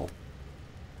 Okay, cool.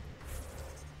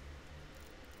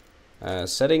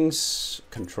 Settings,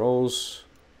 controls,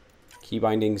 key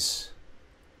bindings.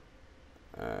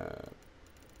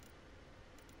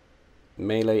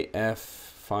 Melee F,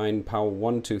 find power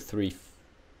 1, 2, 3.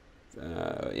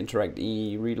 Interact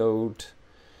E, reload.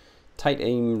 Tight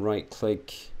aim, right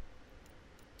click.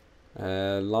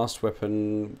 Last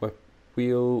weapon,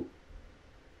 wheel.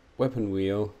 Weapon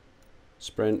wheel.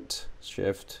 Sprint,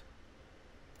 shift.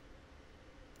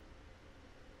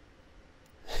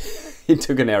 He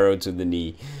took an arrow to the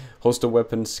knee. Holster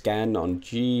weapon, scan on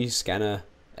G, scanner,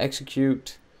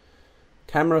 execute.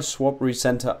 Camera, swap,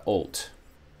 recenter, alt.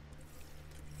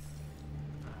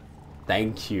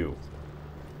 Thank you.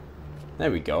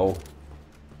 There we go.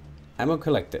 Ammo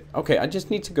collected. Okay, I just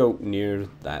need to go near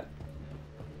that.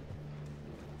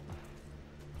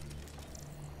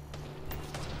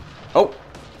 Oh!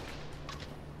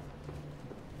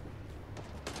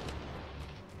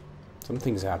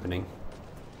 Something's happening.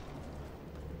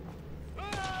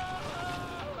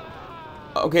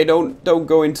 Okay, don't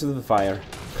go into the fire.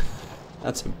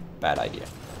 That's a bad idea.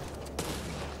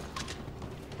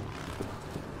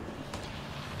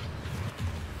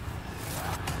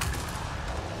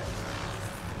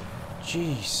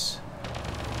 Jeez.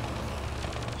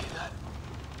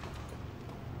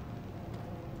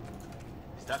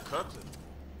 Is that Kirkland?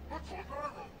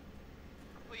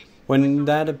 When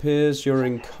that appears, you're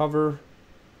in cover.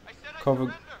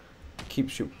 Cover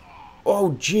keeps you.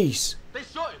 Oh, jeez. They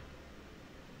shot him.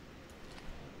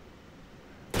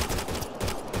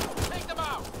 Take them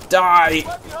out. Die.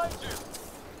 Right behind you.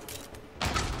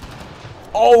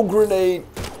 Oh, grenade.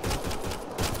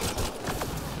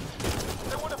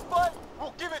 They want to fight.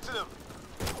 We'll give it to them.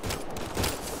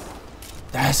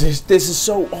 This is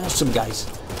so awesome, guys.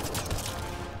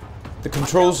 The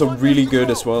controls are really good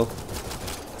as well.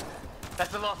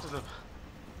 That's the last of them.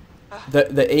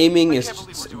 The aiming is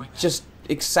just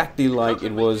exactly like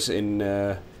it was in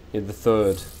the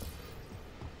third.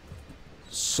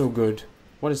 So good.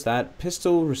 What is that?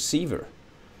 Pistol receiver.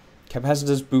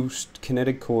 Capacitors boost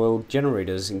kinetic coil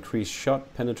generators, increase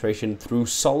shot penetration through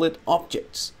solid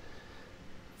objects.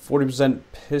 40%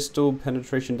 pistol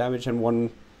penetration damage and 1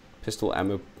 pistol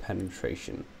ammo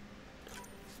penetration.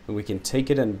 And we can take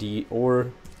it and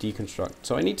deconstruct.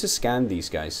 So I need to scan these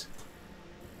guys.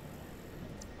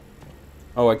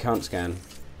 Oh, I can't scan.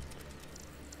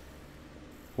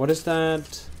 What is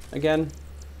that again?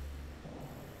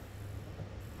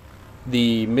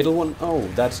 The middle one? Oh,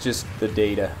 that's just the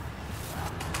data.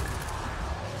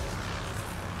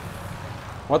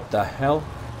 What the hell?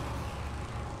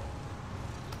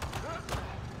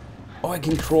 Oh, I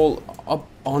can crawl up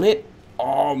on it?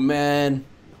 Oh, man.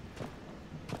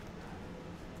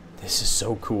 This is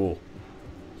so cool.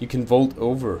 You can vault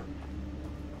over.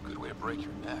 Good way to break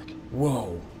your neck.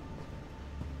 Whoa.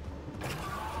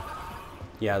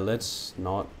 Yeah, let's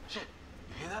not. Shit,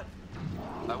 you hear that?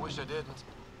 I wish I didn't.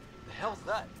 The hell's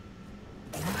that?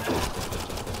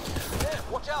 Yeah,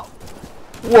 watch out!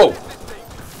 Whoa!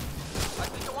 I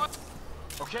think it was.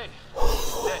 Okay.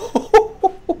 Dead.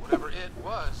 Whatever it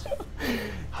was.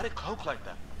 How did it cloak like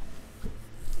that?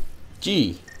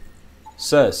 G.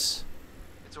 Sus.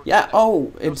 Yeah,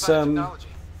 oh, it's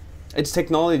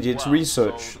technology, it's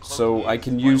research, so I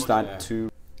can use that to...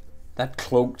 That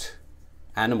cloaked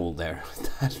animal there,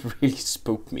 that really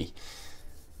spooked me.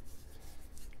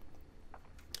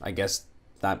 I guess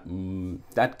that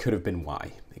that could have been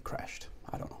why it crashed.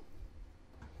 I don't know.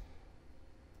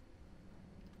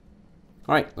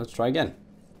 Alright, let's try again.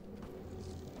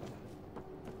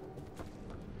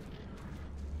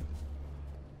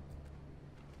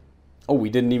 Oh, we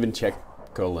didn't even check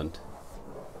Goland.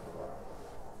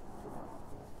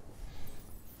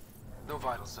 No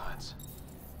vital signs.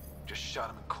 Just shot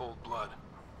him in cold blood.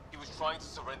 He was trying to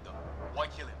surrender. Why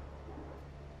kill him?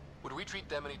 Would we treat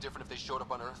them any different if they showed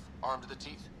up on Earth, armed to the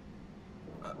teeth?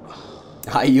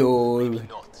 Hi-yo. Maybe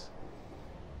not.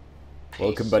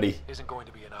 Welcome, buddy. Isn't going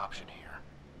to be an option here.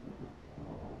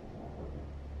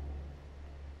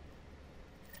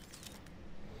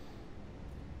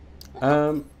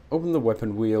 Open the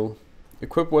weapon wheel.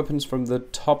 Equip weapons from the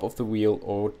top of the wheel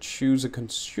or choose a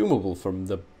consumable from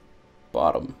the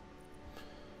bottom.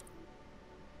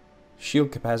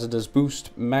 Shield capacitors boost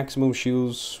maximum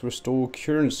shields, restore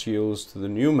current shields to the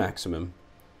new maximum.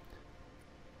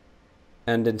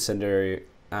 And incendiary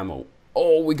ammo.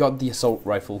 Oh, we got the assault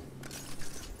rifle.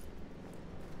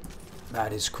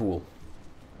 That is cool.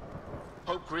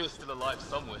 Hope Greer's still alive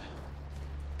somewhere.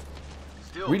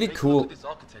 Still, Really take a cool. look at this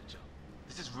architecture.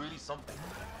 This is really something.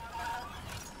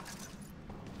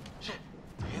 Shit,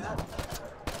 you hear that?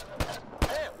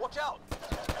 Hey, watch out!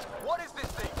 What is this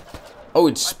thing? Oh,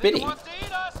 it's spitting. I think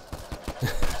it wants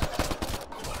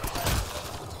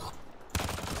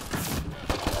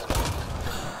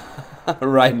to eat us.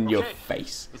 Right in your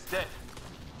face. It's dead.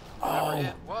 Oh.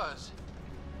 It was.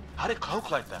 How did it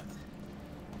cloak like that?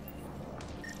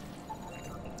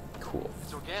 Cool.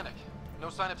 It's organic. No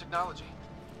sign of technology.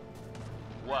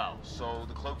 Wow, so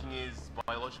the cloaking is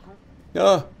biological?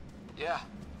 Ah. Yeah.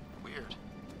 Weird.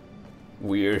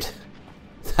 Weird.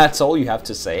 That's all you have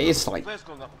to say. It's like Flares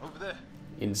going up over there.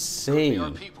 insane. Could be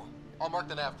our people. I'll mark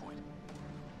the nav point.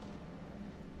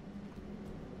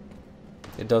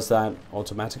 It does that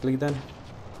automatically then?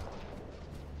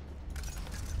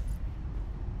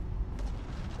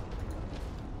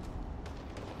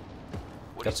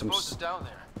 What Got do some you suppose is down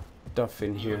there? stuff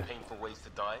in here. Painful ways to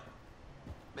die.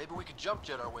 Maybe we could jump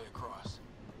jet our way across.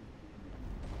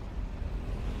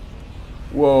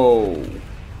 Whoa.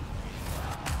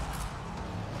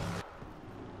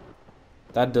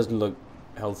 That doesn't look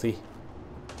healthy.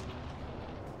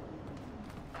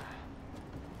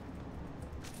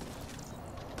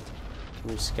 Can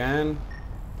we scan?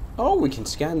 Oh, we can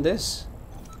scan this.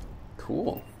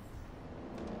 Cool.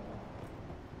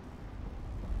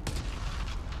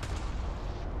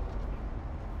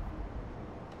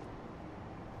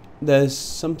 There's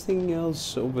something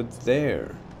else over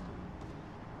there.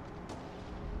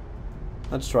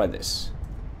 Let's try this.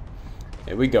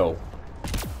 Here we go.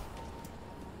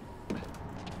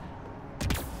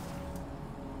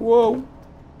 Whoa.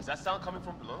 Is that sound coming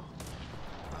from below?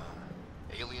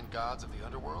 Alien gods of the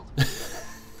underworld?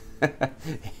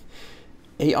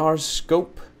 AR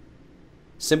scope.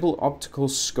 Simple optical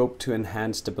scope to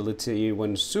enhance stability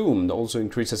when zoomed. Also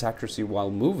increases accuracy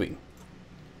while moving.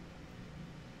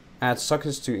 Adds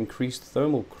sockets to increase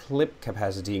thermal clip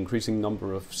capacity, increasing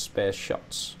number of spare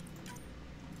shots.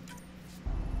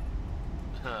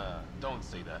 Don't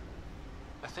say that.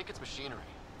 I think it's machinery.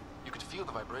 You could feel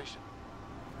the vibration.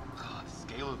 God, the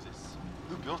scale of this.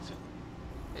 Who built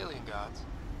it? Alien gods.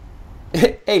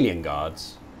 Alien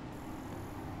gods.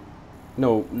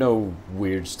 No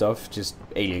weird stuff, just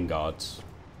alien gods.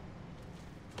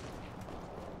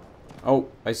 Oh,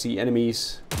 I see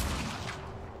enemies.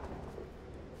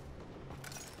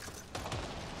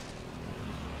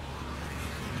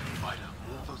 Ryder,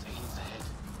 more of those aliens ahead.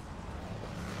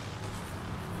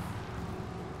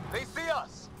 They see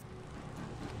us!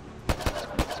 Here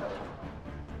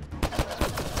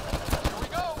we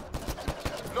go!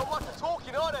 Not much of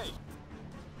talking, are they?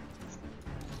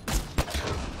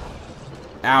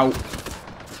 Ow.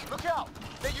 Look out!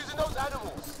 They're using those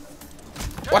animals!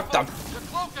 What the? They're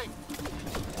cloaking!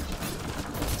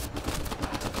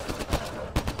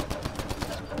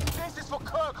 This is for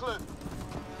Kirkland!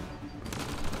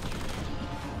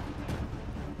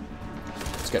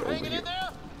 Let's get over Hanging here. in there?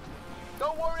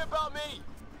 Don't worry about me!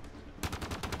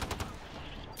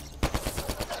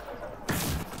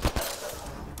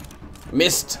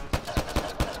 Missed.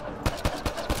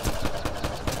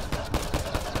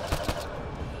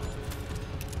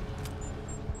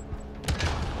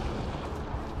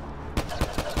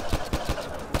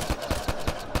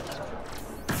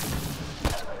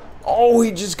 Oh,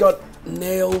 he just got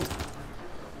nailed.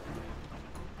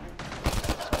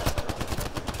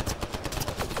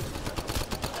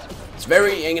 It's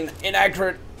very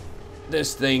inaccurate,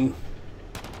 this thing.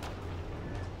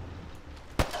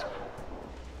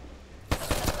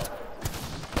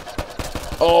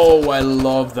 Oh, I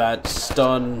love that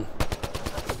stun.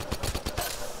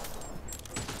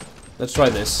 Let's try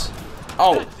this.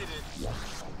 Oh.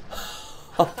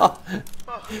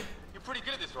 You're pretty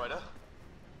good at this, Ryder.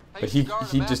 But he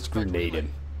just grenaded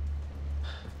him.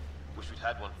 Wish we'd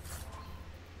had one.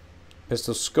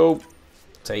 Pistol scope.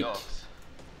 Take. Dogs.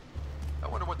 I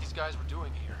wonder what these guys were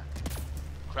doing here.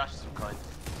 Crash of some kind.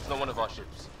 It's not one of our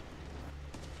ships.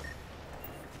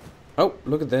 Oh,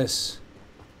 look at this.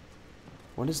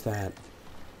 What is that?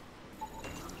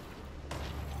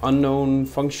 Unknown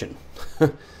function.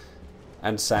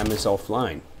 And Sam is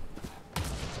offline.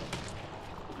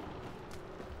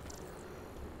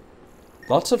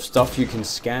 Lots of stuff you can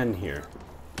scan here.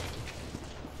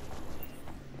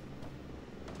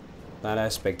 That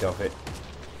aspect of it.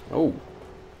 Oh.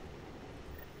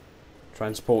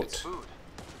 Transport. It's food.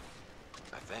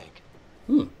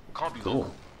 Can't be Cool.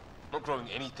 local. Not growing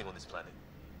anything on this planet.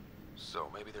 So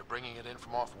maybe they're bringing it in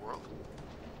from off-world?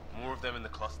 More of them in the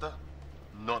cluster?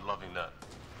 Not loving that.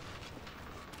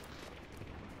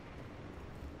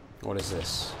 What is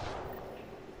this?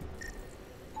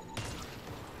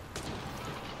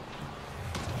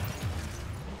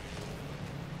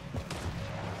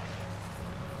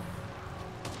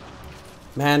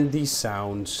 Man, these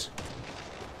sounds.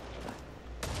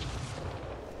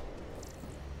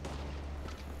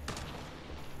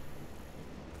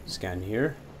 Scan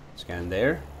here, scan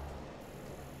there.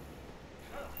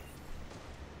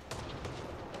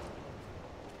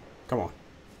 Come on,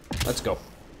 let's go.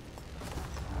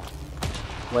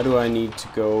 Where do I need to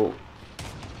go?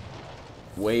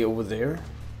 Way over there?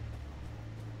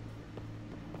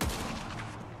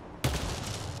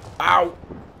 Ow!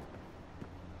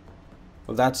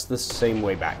 Well, that's the same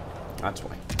way back. That's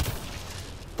why.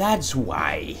 That's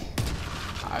why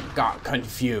I got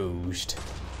confused.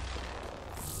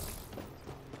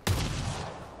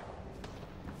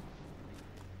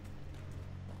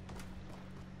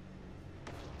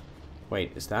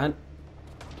 Wait, is that?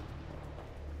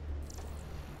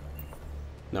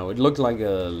 No, it looked like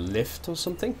a lift or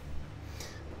something.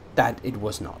 That it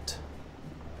was not.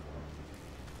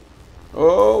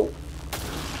 Oh!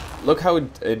 Look how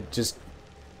it just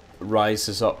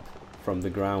rises up from the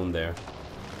ground there.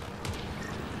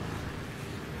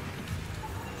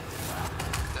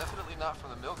 Definitely not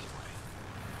from the Milky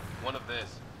Way. One of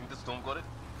theirs. Think the storm got it?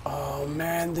 Oh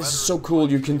man, this is so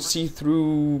cool. You can see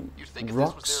through You'd think if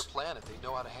rocks. this was their planet, they'd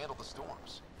know how to handle the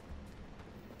storms.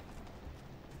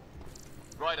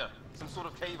 Ryder, some sort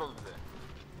of cave over there.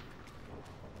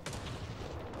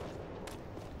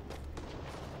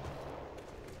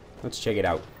 Let's check it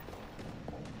out.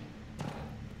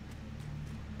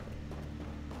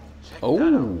 Check Oh.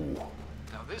 that out.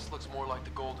 Now this looks more like the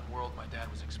golden world my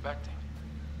dad was expecting.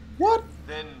 What?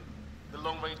 Then the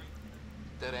long range.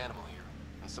 Dead animal here,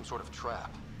 and some sort of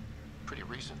trap. Pretty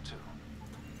recent too.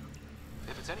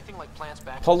 If it's anything like plants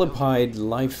back in the Polypide Milky Way,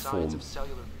 life signs form. of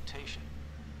cellular mutation.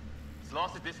 It's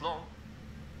lasted this long.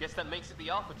 Guess that makes it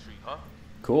the Alpha Tree, huh?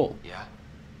 Cool. Yeah.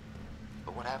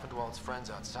 But what happened to all its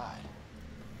friends outside?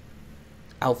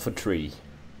 Alpha tree.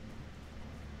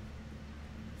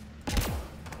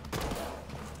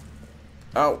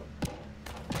 Oh.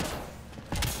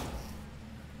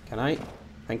 Can I?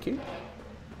 Thank you.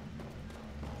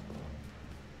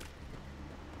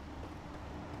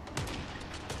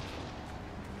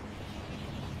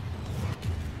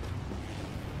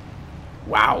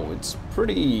 Wow, it's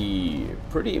pretty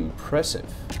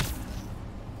impressive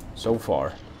so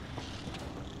far.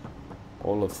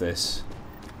 All of this.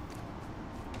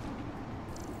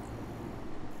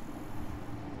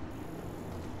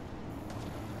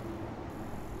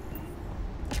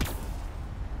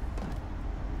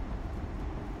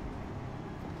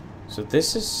 So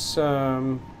this is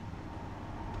the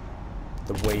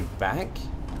way back.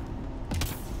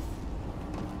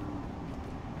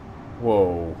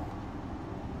 Whoa.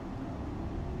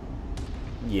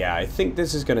 Yeah, I think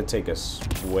this is gonna take us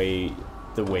the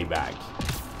way back.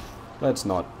 Let's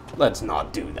not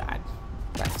do that.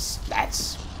 That's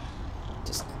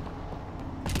just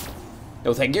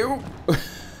no thank you.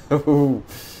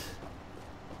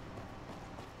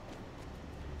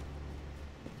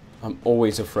 I'm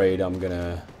always afraid I'm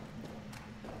gonna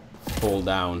fall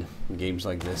down in games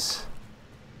like this.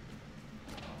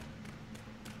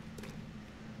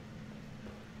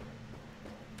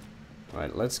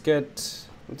 Right, let's get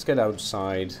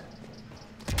outside.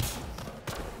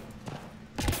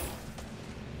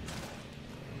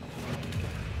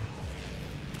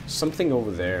 Something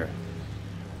over there.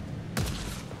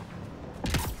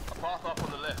 A path up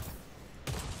on the left.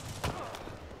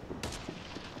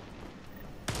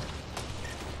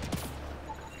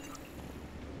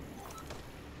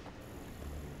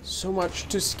 So much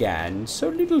to scan, so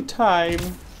little time.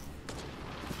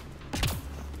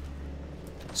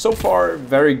 So far,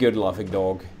 very good, Laughing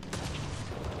Dog.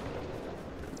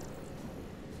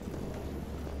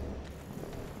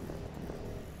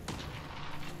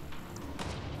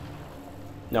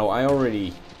 No, I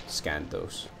already scanned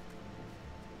those.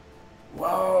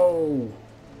 Whoa!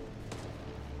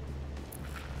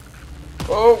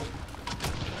 Oh!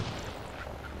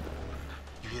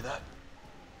 You hear that?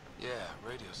 Yeah,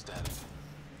 radio static.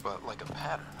 But like a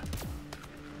pattern.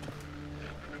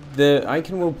 The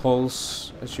icon will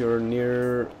pulse as your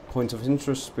near points of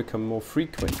interest become more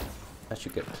frequent as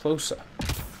you get closer.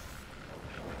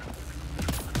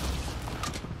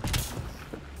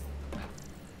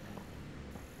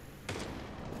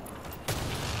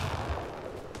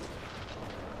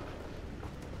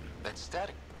 Hey, That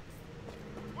static.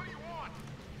 What do you want?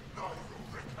 No,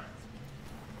 you rickhead.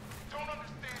 Don't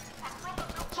understand. I'm from the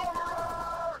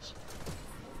Victorians!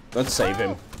 Let's save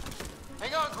him.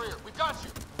 Hang on, Greer. We've got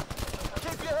you.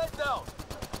 Keep your head down.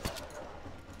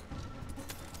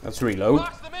 Let's reload.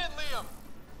 Box them in, Liam.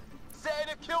 Stay in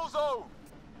a kill zone.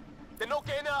 They're not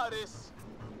getting out of this.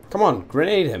 Come on,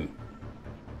 grenade him.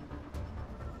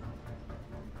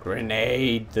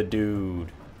 Grenade the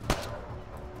dude.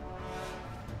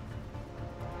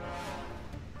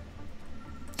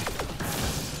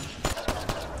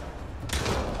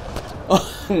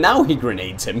 Oh, now he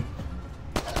grenades him.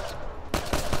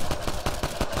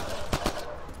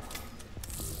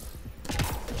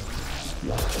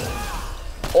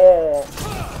 Oh.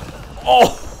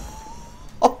 Oh.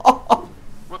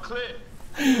 We're clear.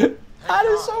 That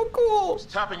is so cool. I was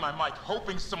tapping my mic,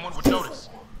 hoping someone would notice.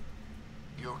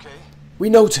 You okay? We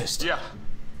noticed. Yeah.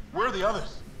 Where are the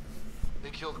others? They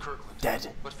killed Kirkland. Dead.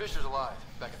 But Fisher's alive,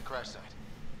 back at the crash site.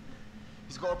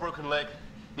 He's got a broken leg.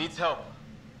 Needs help.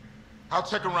 I'll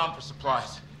check around for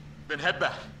supplies. Then head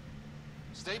back.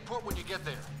 Stay put when you get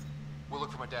there. We'll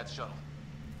look for my dad's shuttle.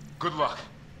 Good luck.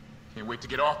 Can't wait to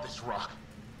get off this rock.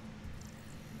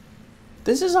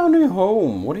 This is our new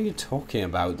home. What are you talking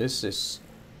about? This is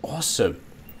awesome.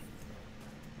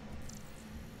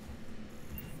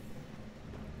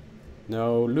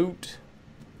 No loot.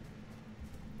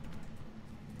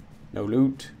 No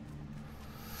loot.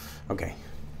 Okay.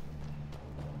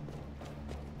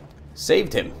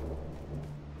 Saved him.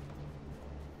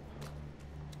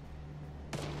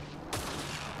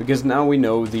 Because now we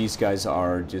know these guys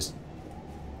are just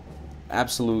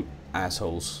absolute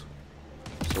assholes.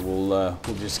 So we'll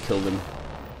just kill them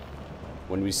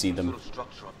when we see them. Little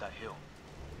structure up that hill.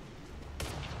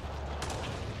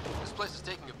 This place is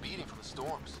taking a beating from the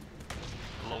storms.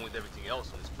 Along with everything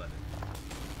else on this planet.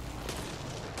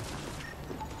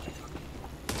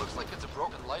 Looks like it's a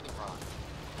broken lightning rod.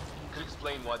 Could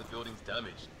explain why the building's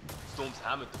damaged. Storms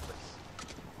hammered the place.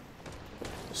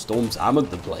 Storms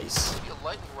hammered the place. Maybe a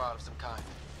lightning rod of some kind.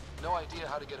 No idea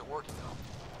how to get it working though.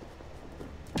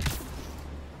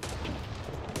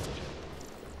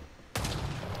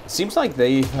 Seems like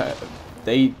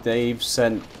they've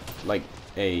sent like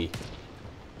a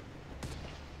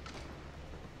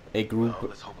group Well,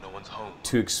 let's hope no one's home.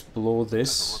 to explore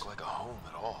this Doesn't look like a home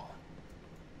at all.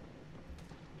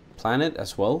 planet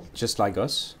as well, just like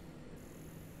us.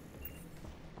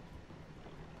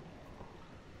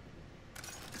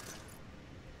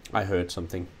 I heard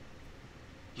something.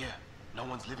 Yeah, no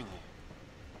one's living here.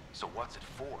 So what's it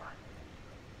for?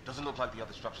 Doesn't look like the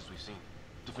other structures we've seen.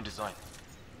 Different design.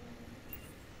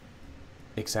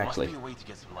 Exactly. Must be a way to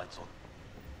get some lights on.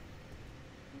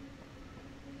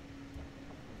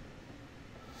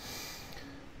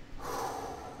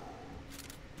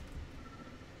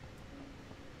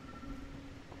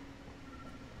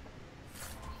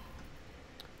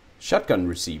 Shotgun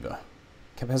receiver.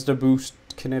 Capacitor boost,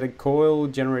 kinetic coil,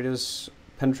 generators,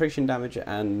 penetration damage,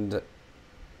 and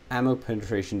ammo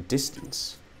penetration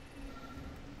distance.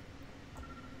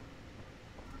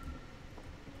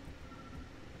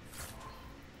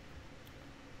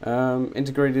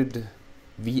 Integrated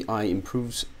VI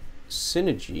improves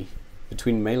synergy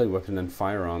between melee weapon and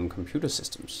firearm computer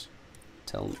systems.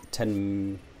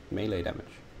 10 melee damage.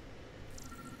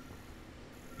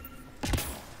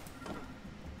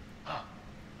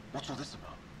 What's all this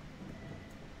about?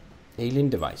 Alien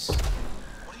device.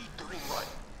 What are you doing, Ryder?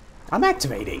 I'm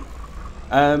activating.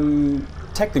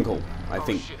 Technical, I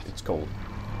think it's called.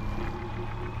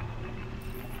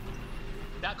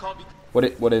 That can't be.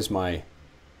 What is my?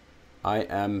 I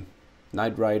am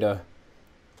Knight Rider.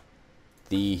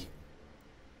 The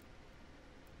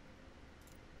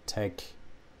tech,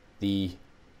 the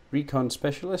recon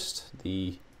specialist.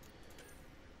 The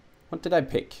what did I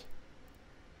pick?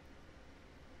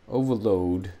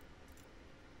 Overload.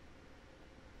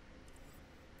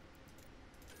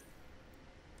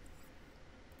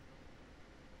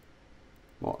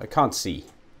 Well, I can't see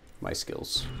my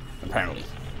skills, apparently.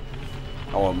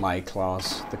 Or my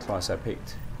class, the class I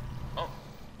picked. Oh,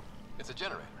 it's a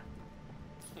generator.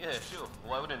 Yeah, sure.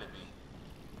 Why wouldn't it be?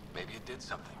 Maybe it did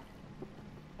something.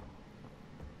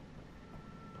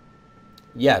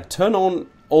 Yeah, turn on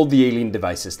all the alien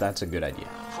devices. That's a good idea.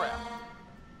 Crap.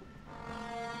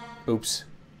 Oops.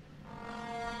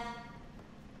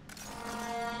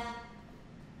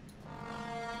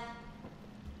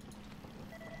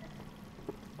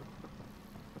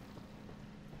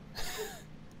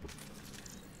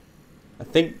 I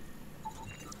think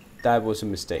that was a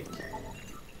mistake.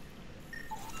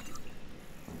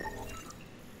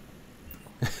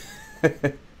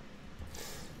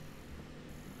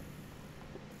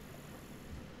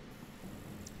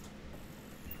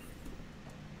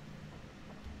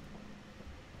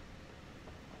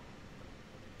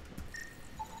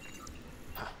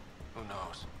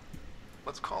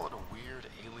 Let's call it a weird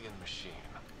alien machine.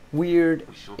 Weird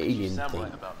We sure could alien use Sam thing.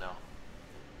 right about now.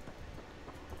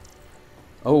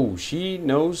 Oh, she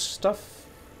knows stuff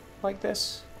like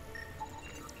this,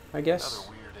 I guess. Another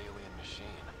weird alien machine.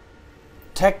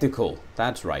 Tactical,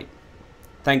 that's right.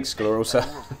 Thanks, Sclerosa.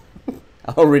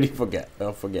 I already forget.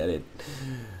 I'll forget it.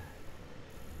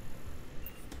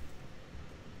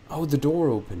 Oh, the door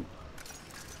opened.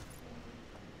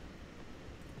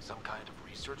 Some kind of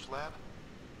research lab?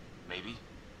 Maybe.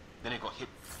 Then it got hit.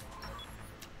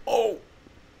 Oh!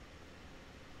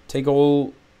 Take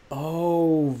all...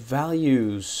 Oh,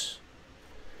 values.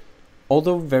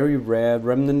 Although very rare,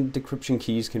 remnant decryption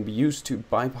keys can be used to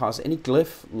bypass any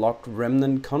glyph-locked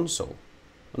remnant console.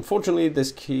 Unfortunately,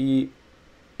 this key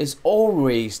is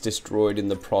always destroyed in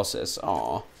the process.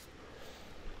 Aww.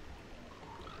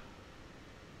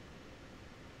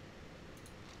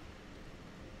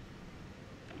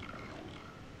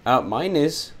 Mine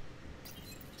is.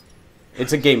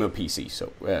 It's a gamer PC,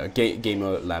 so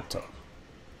gamer laptop.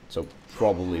 So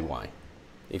probably why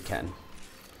it can.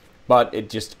 But it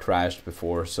just crashed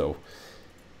before, so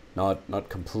not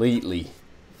completely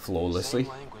flawlessly.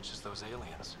 Same language as those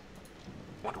aliens.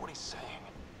 Wonder what he's saying.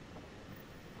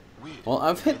 Weird. Well,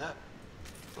 I've hit. That?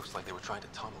 Looks like they were trying to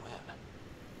tunnel in.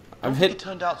 I've hit. It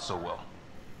turned out so well.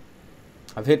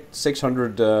 I've hit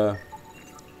 600.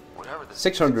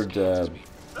 600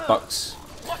 bucks.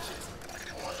 What is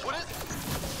it?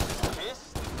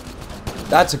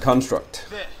 That's a construct.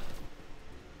 There.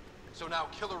 So now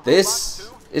killer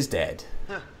This is dead.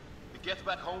 The Get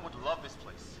Back Home would love this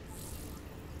place.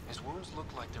 His wounds look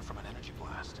like they're from an energy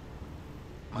blast.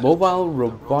 Mobile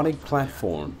robotic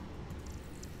platform.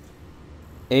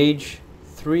 Age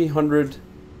 300.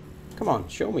 Come on,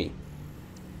 show me.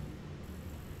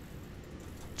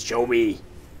 Show me.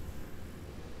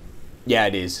 Yeah,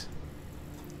 it is.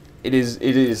 It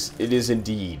is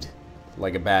indeed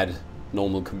like a bad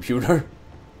normal computer.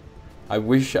 I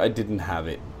wish I didn't have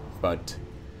it, but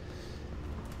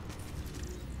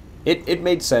it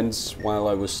made sense while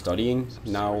I was studying.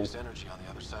 Now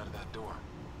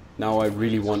I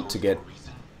really want to get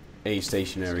a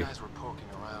stationary. These guys were poking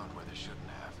around where they shouldn't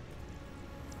have.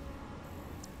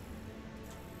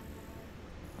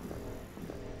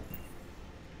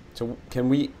 So can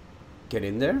we get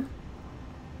in there?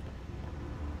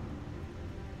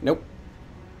 Nope.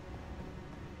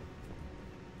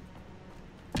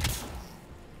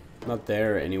 Not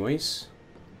there anyways.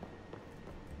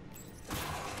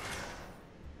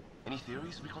 Any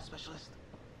theories, recon specialist?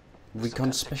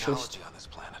 Recon specialist? Technology on this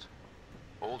planet.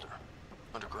 Older.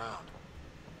 Underground.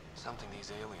 Something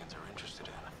these aliens are interested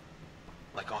in.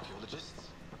 Like archaeologists?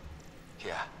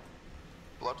 Yeah.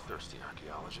 Bloodthirsty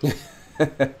archaeologists.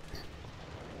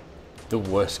 The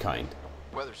worst kind.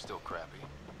 Weather's still crappy.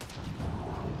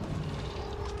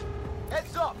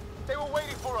 Heads up! They were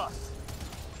waiting for us!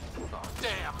 Oh,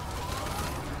 damn!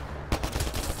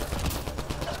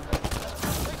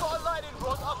 They got a lightning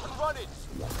rod up and running!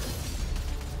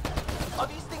 Are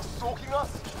these things stalking us?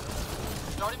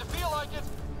 Starting to feel like it!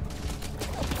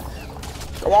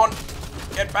 Come on!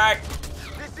 Get back!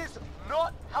 This is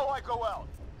not how I go out!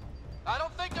 I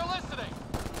don't think they're listening!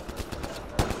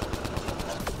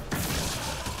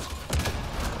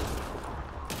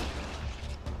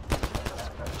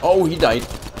 Oh, he died.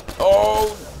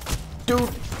 Oh, dude.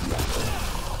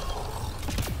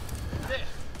 There.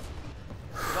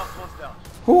 Last one's down.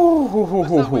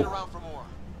 Let's not wait around for more.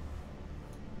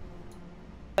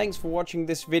 Thanks for watching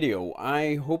this video.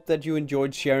 I hope that you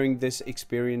enjoyed sharing this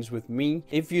experience with me.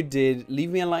 If you did, leave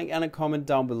me a like and a comment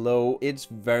down below. It's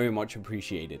very much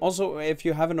appreciated. Also, if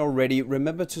you haven't already,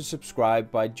 remember to subscribe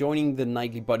by joining the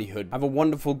Nightly Buddyhood. Have a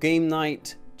wonderful game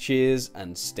night. Cheers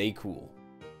and stay cool.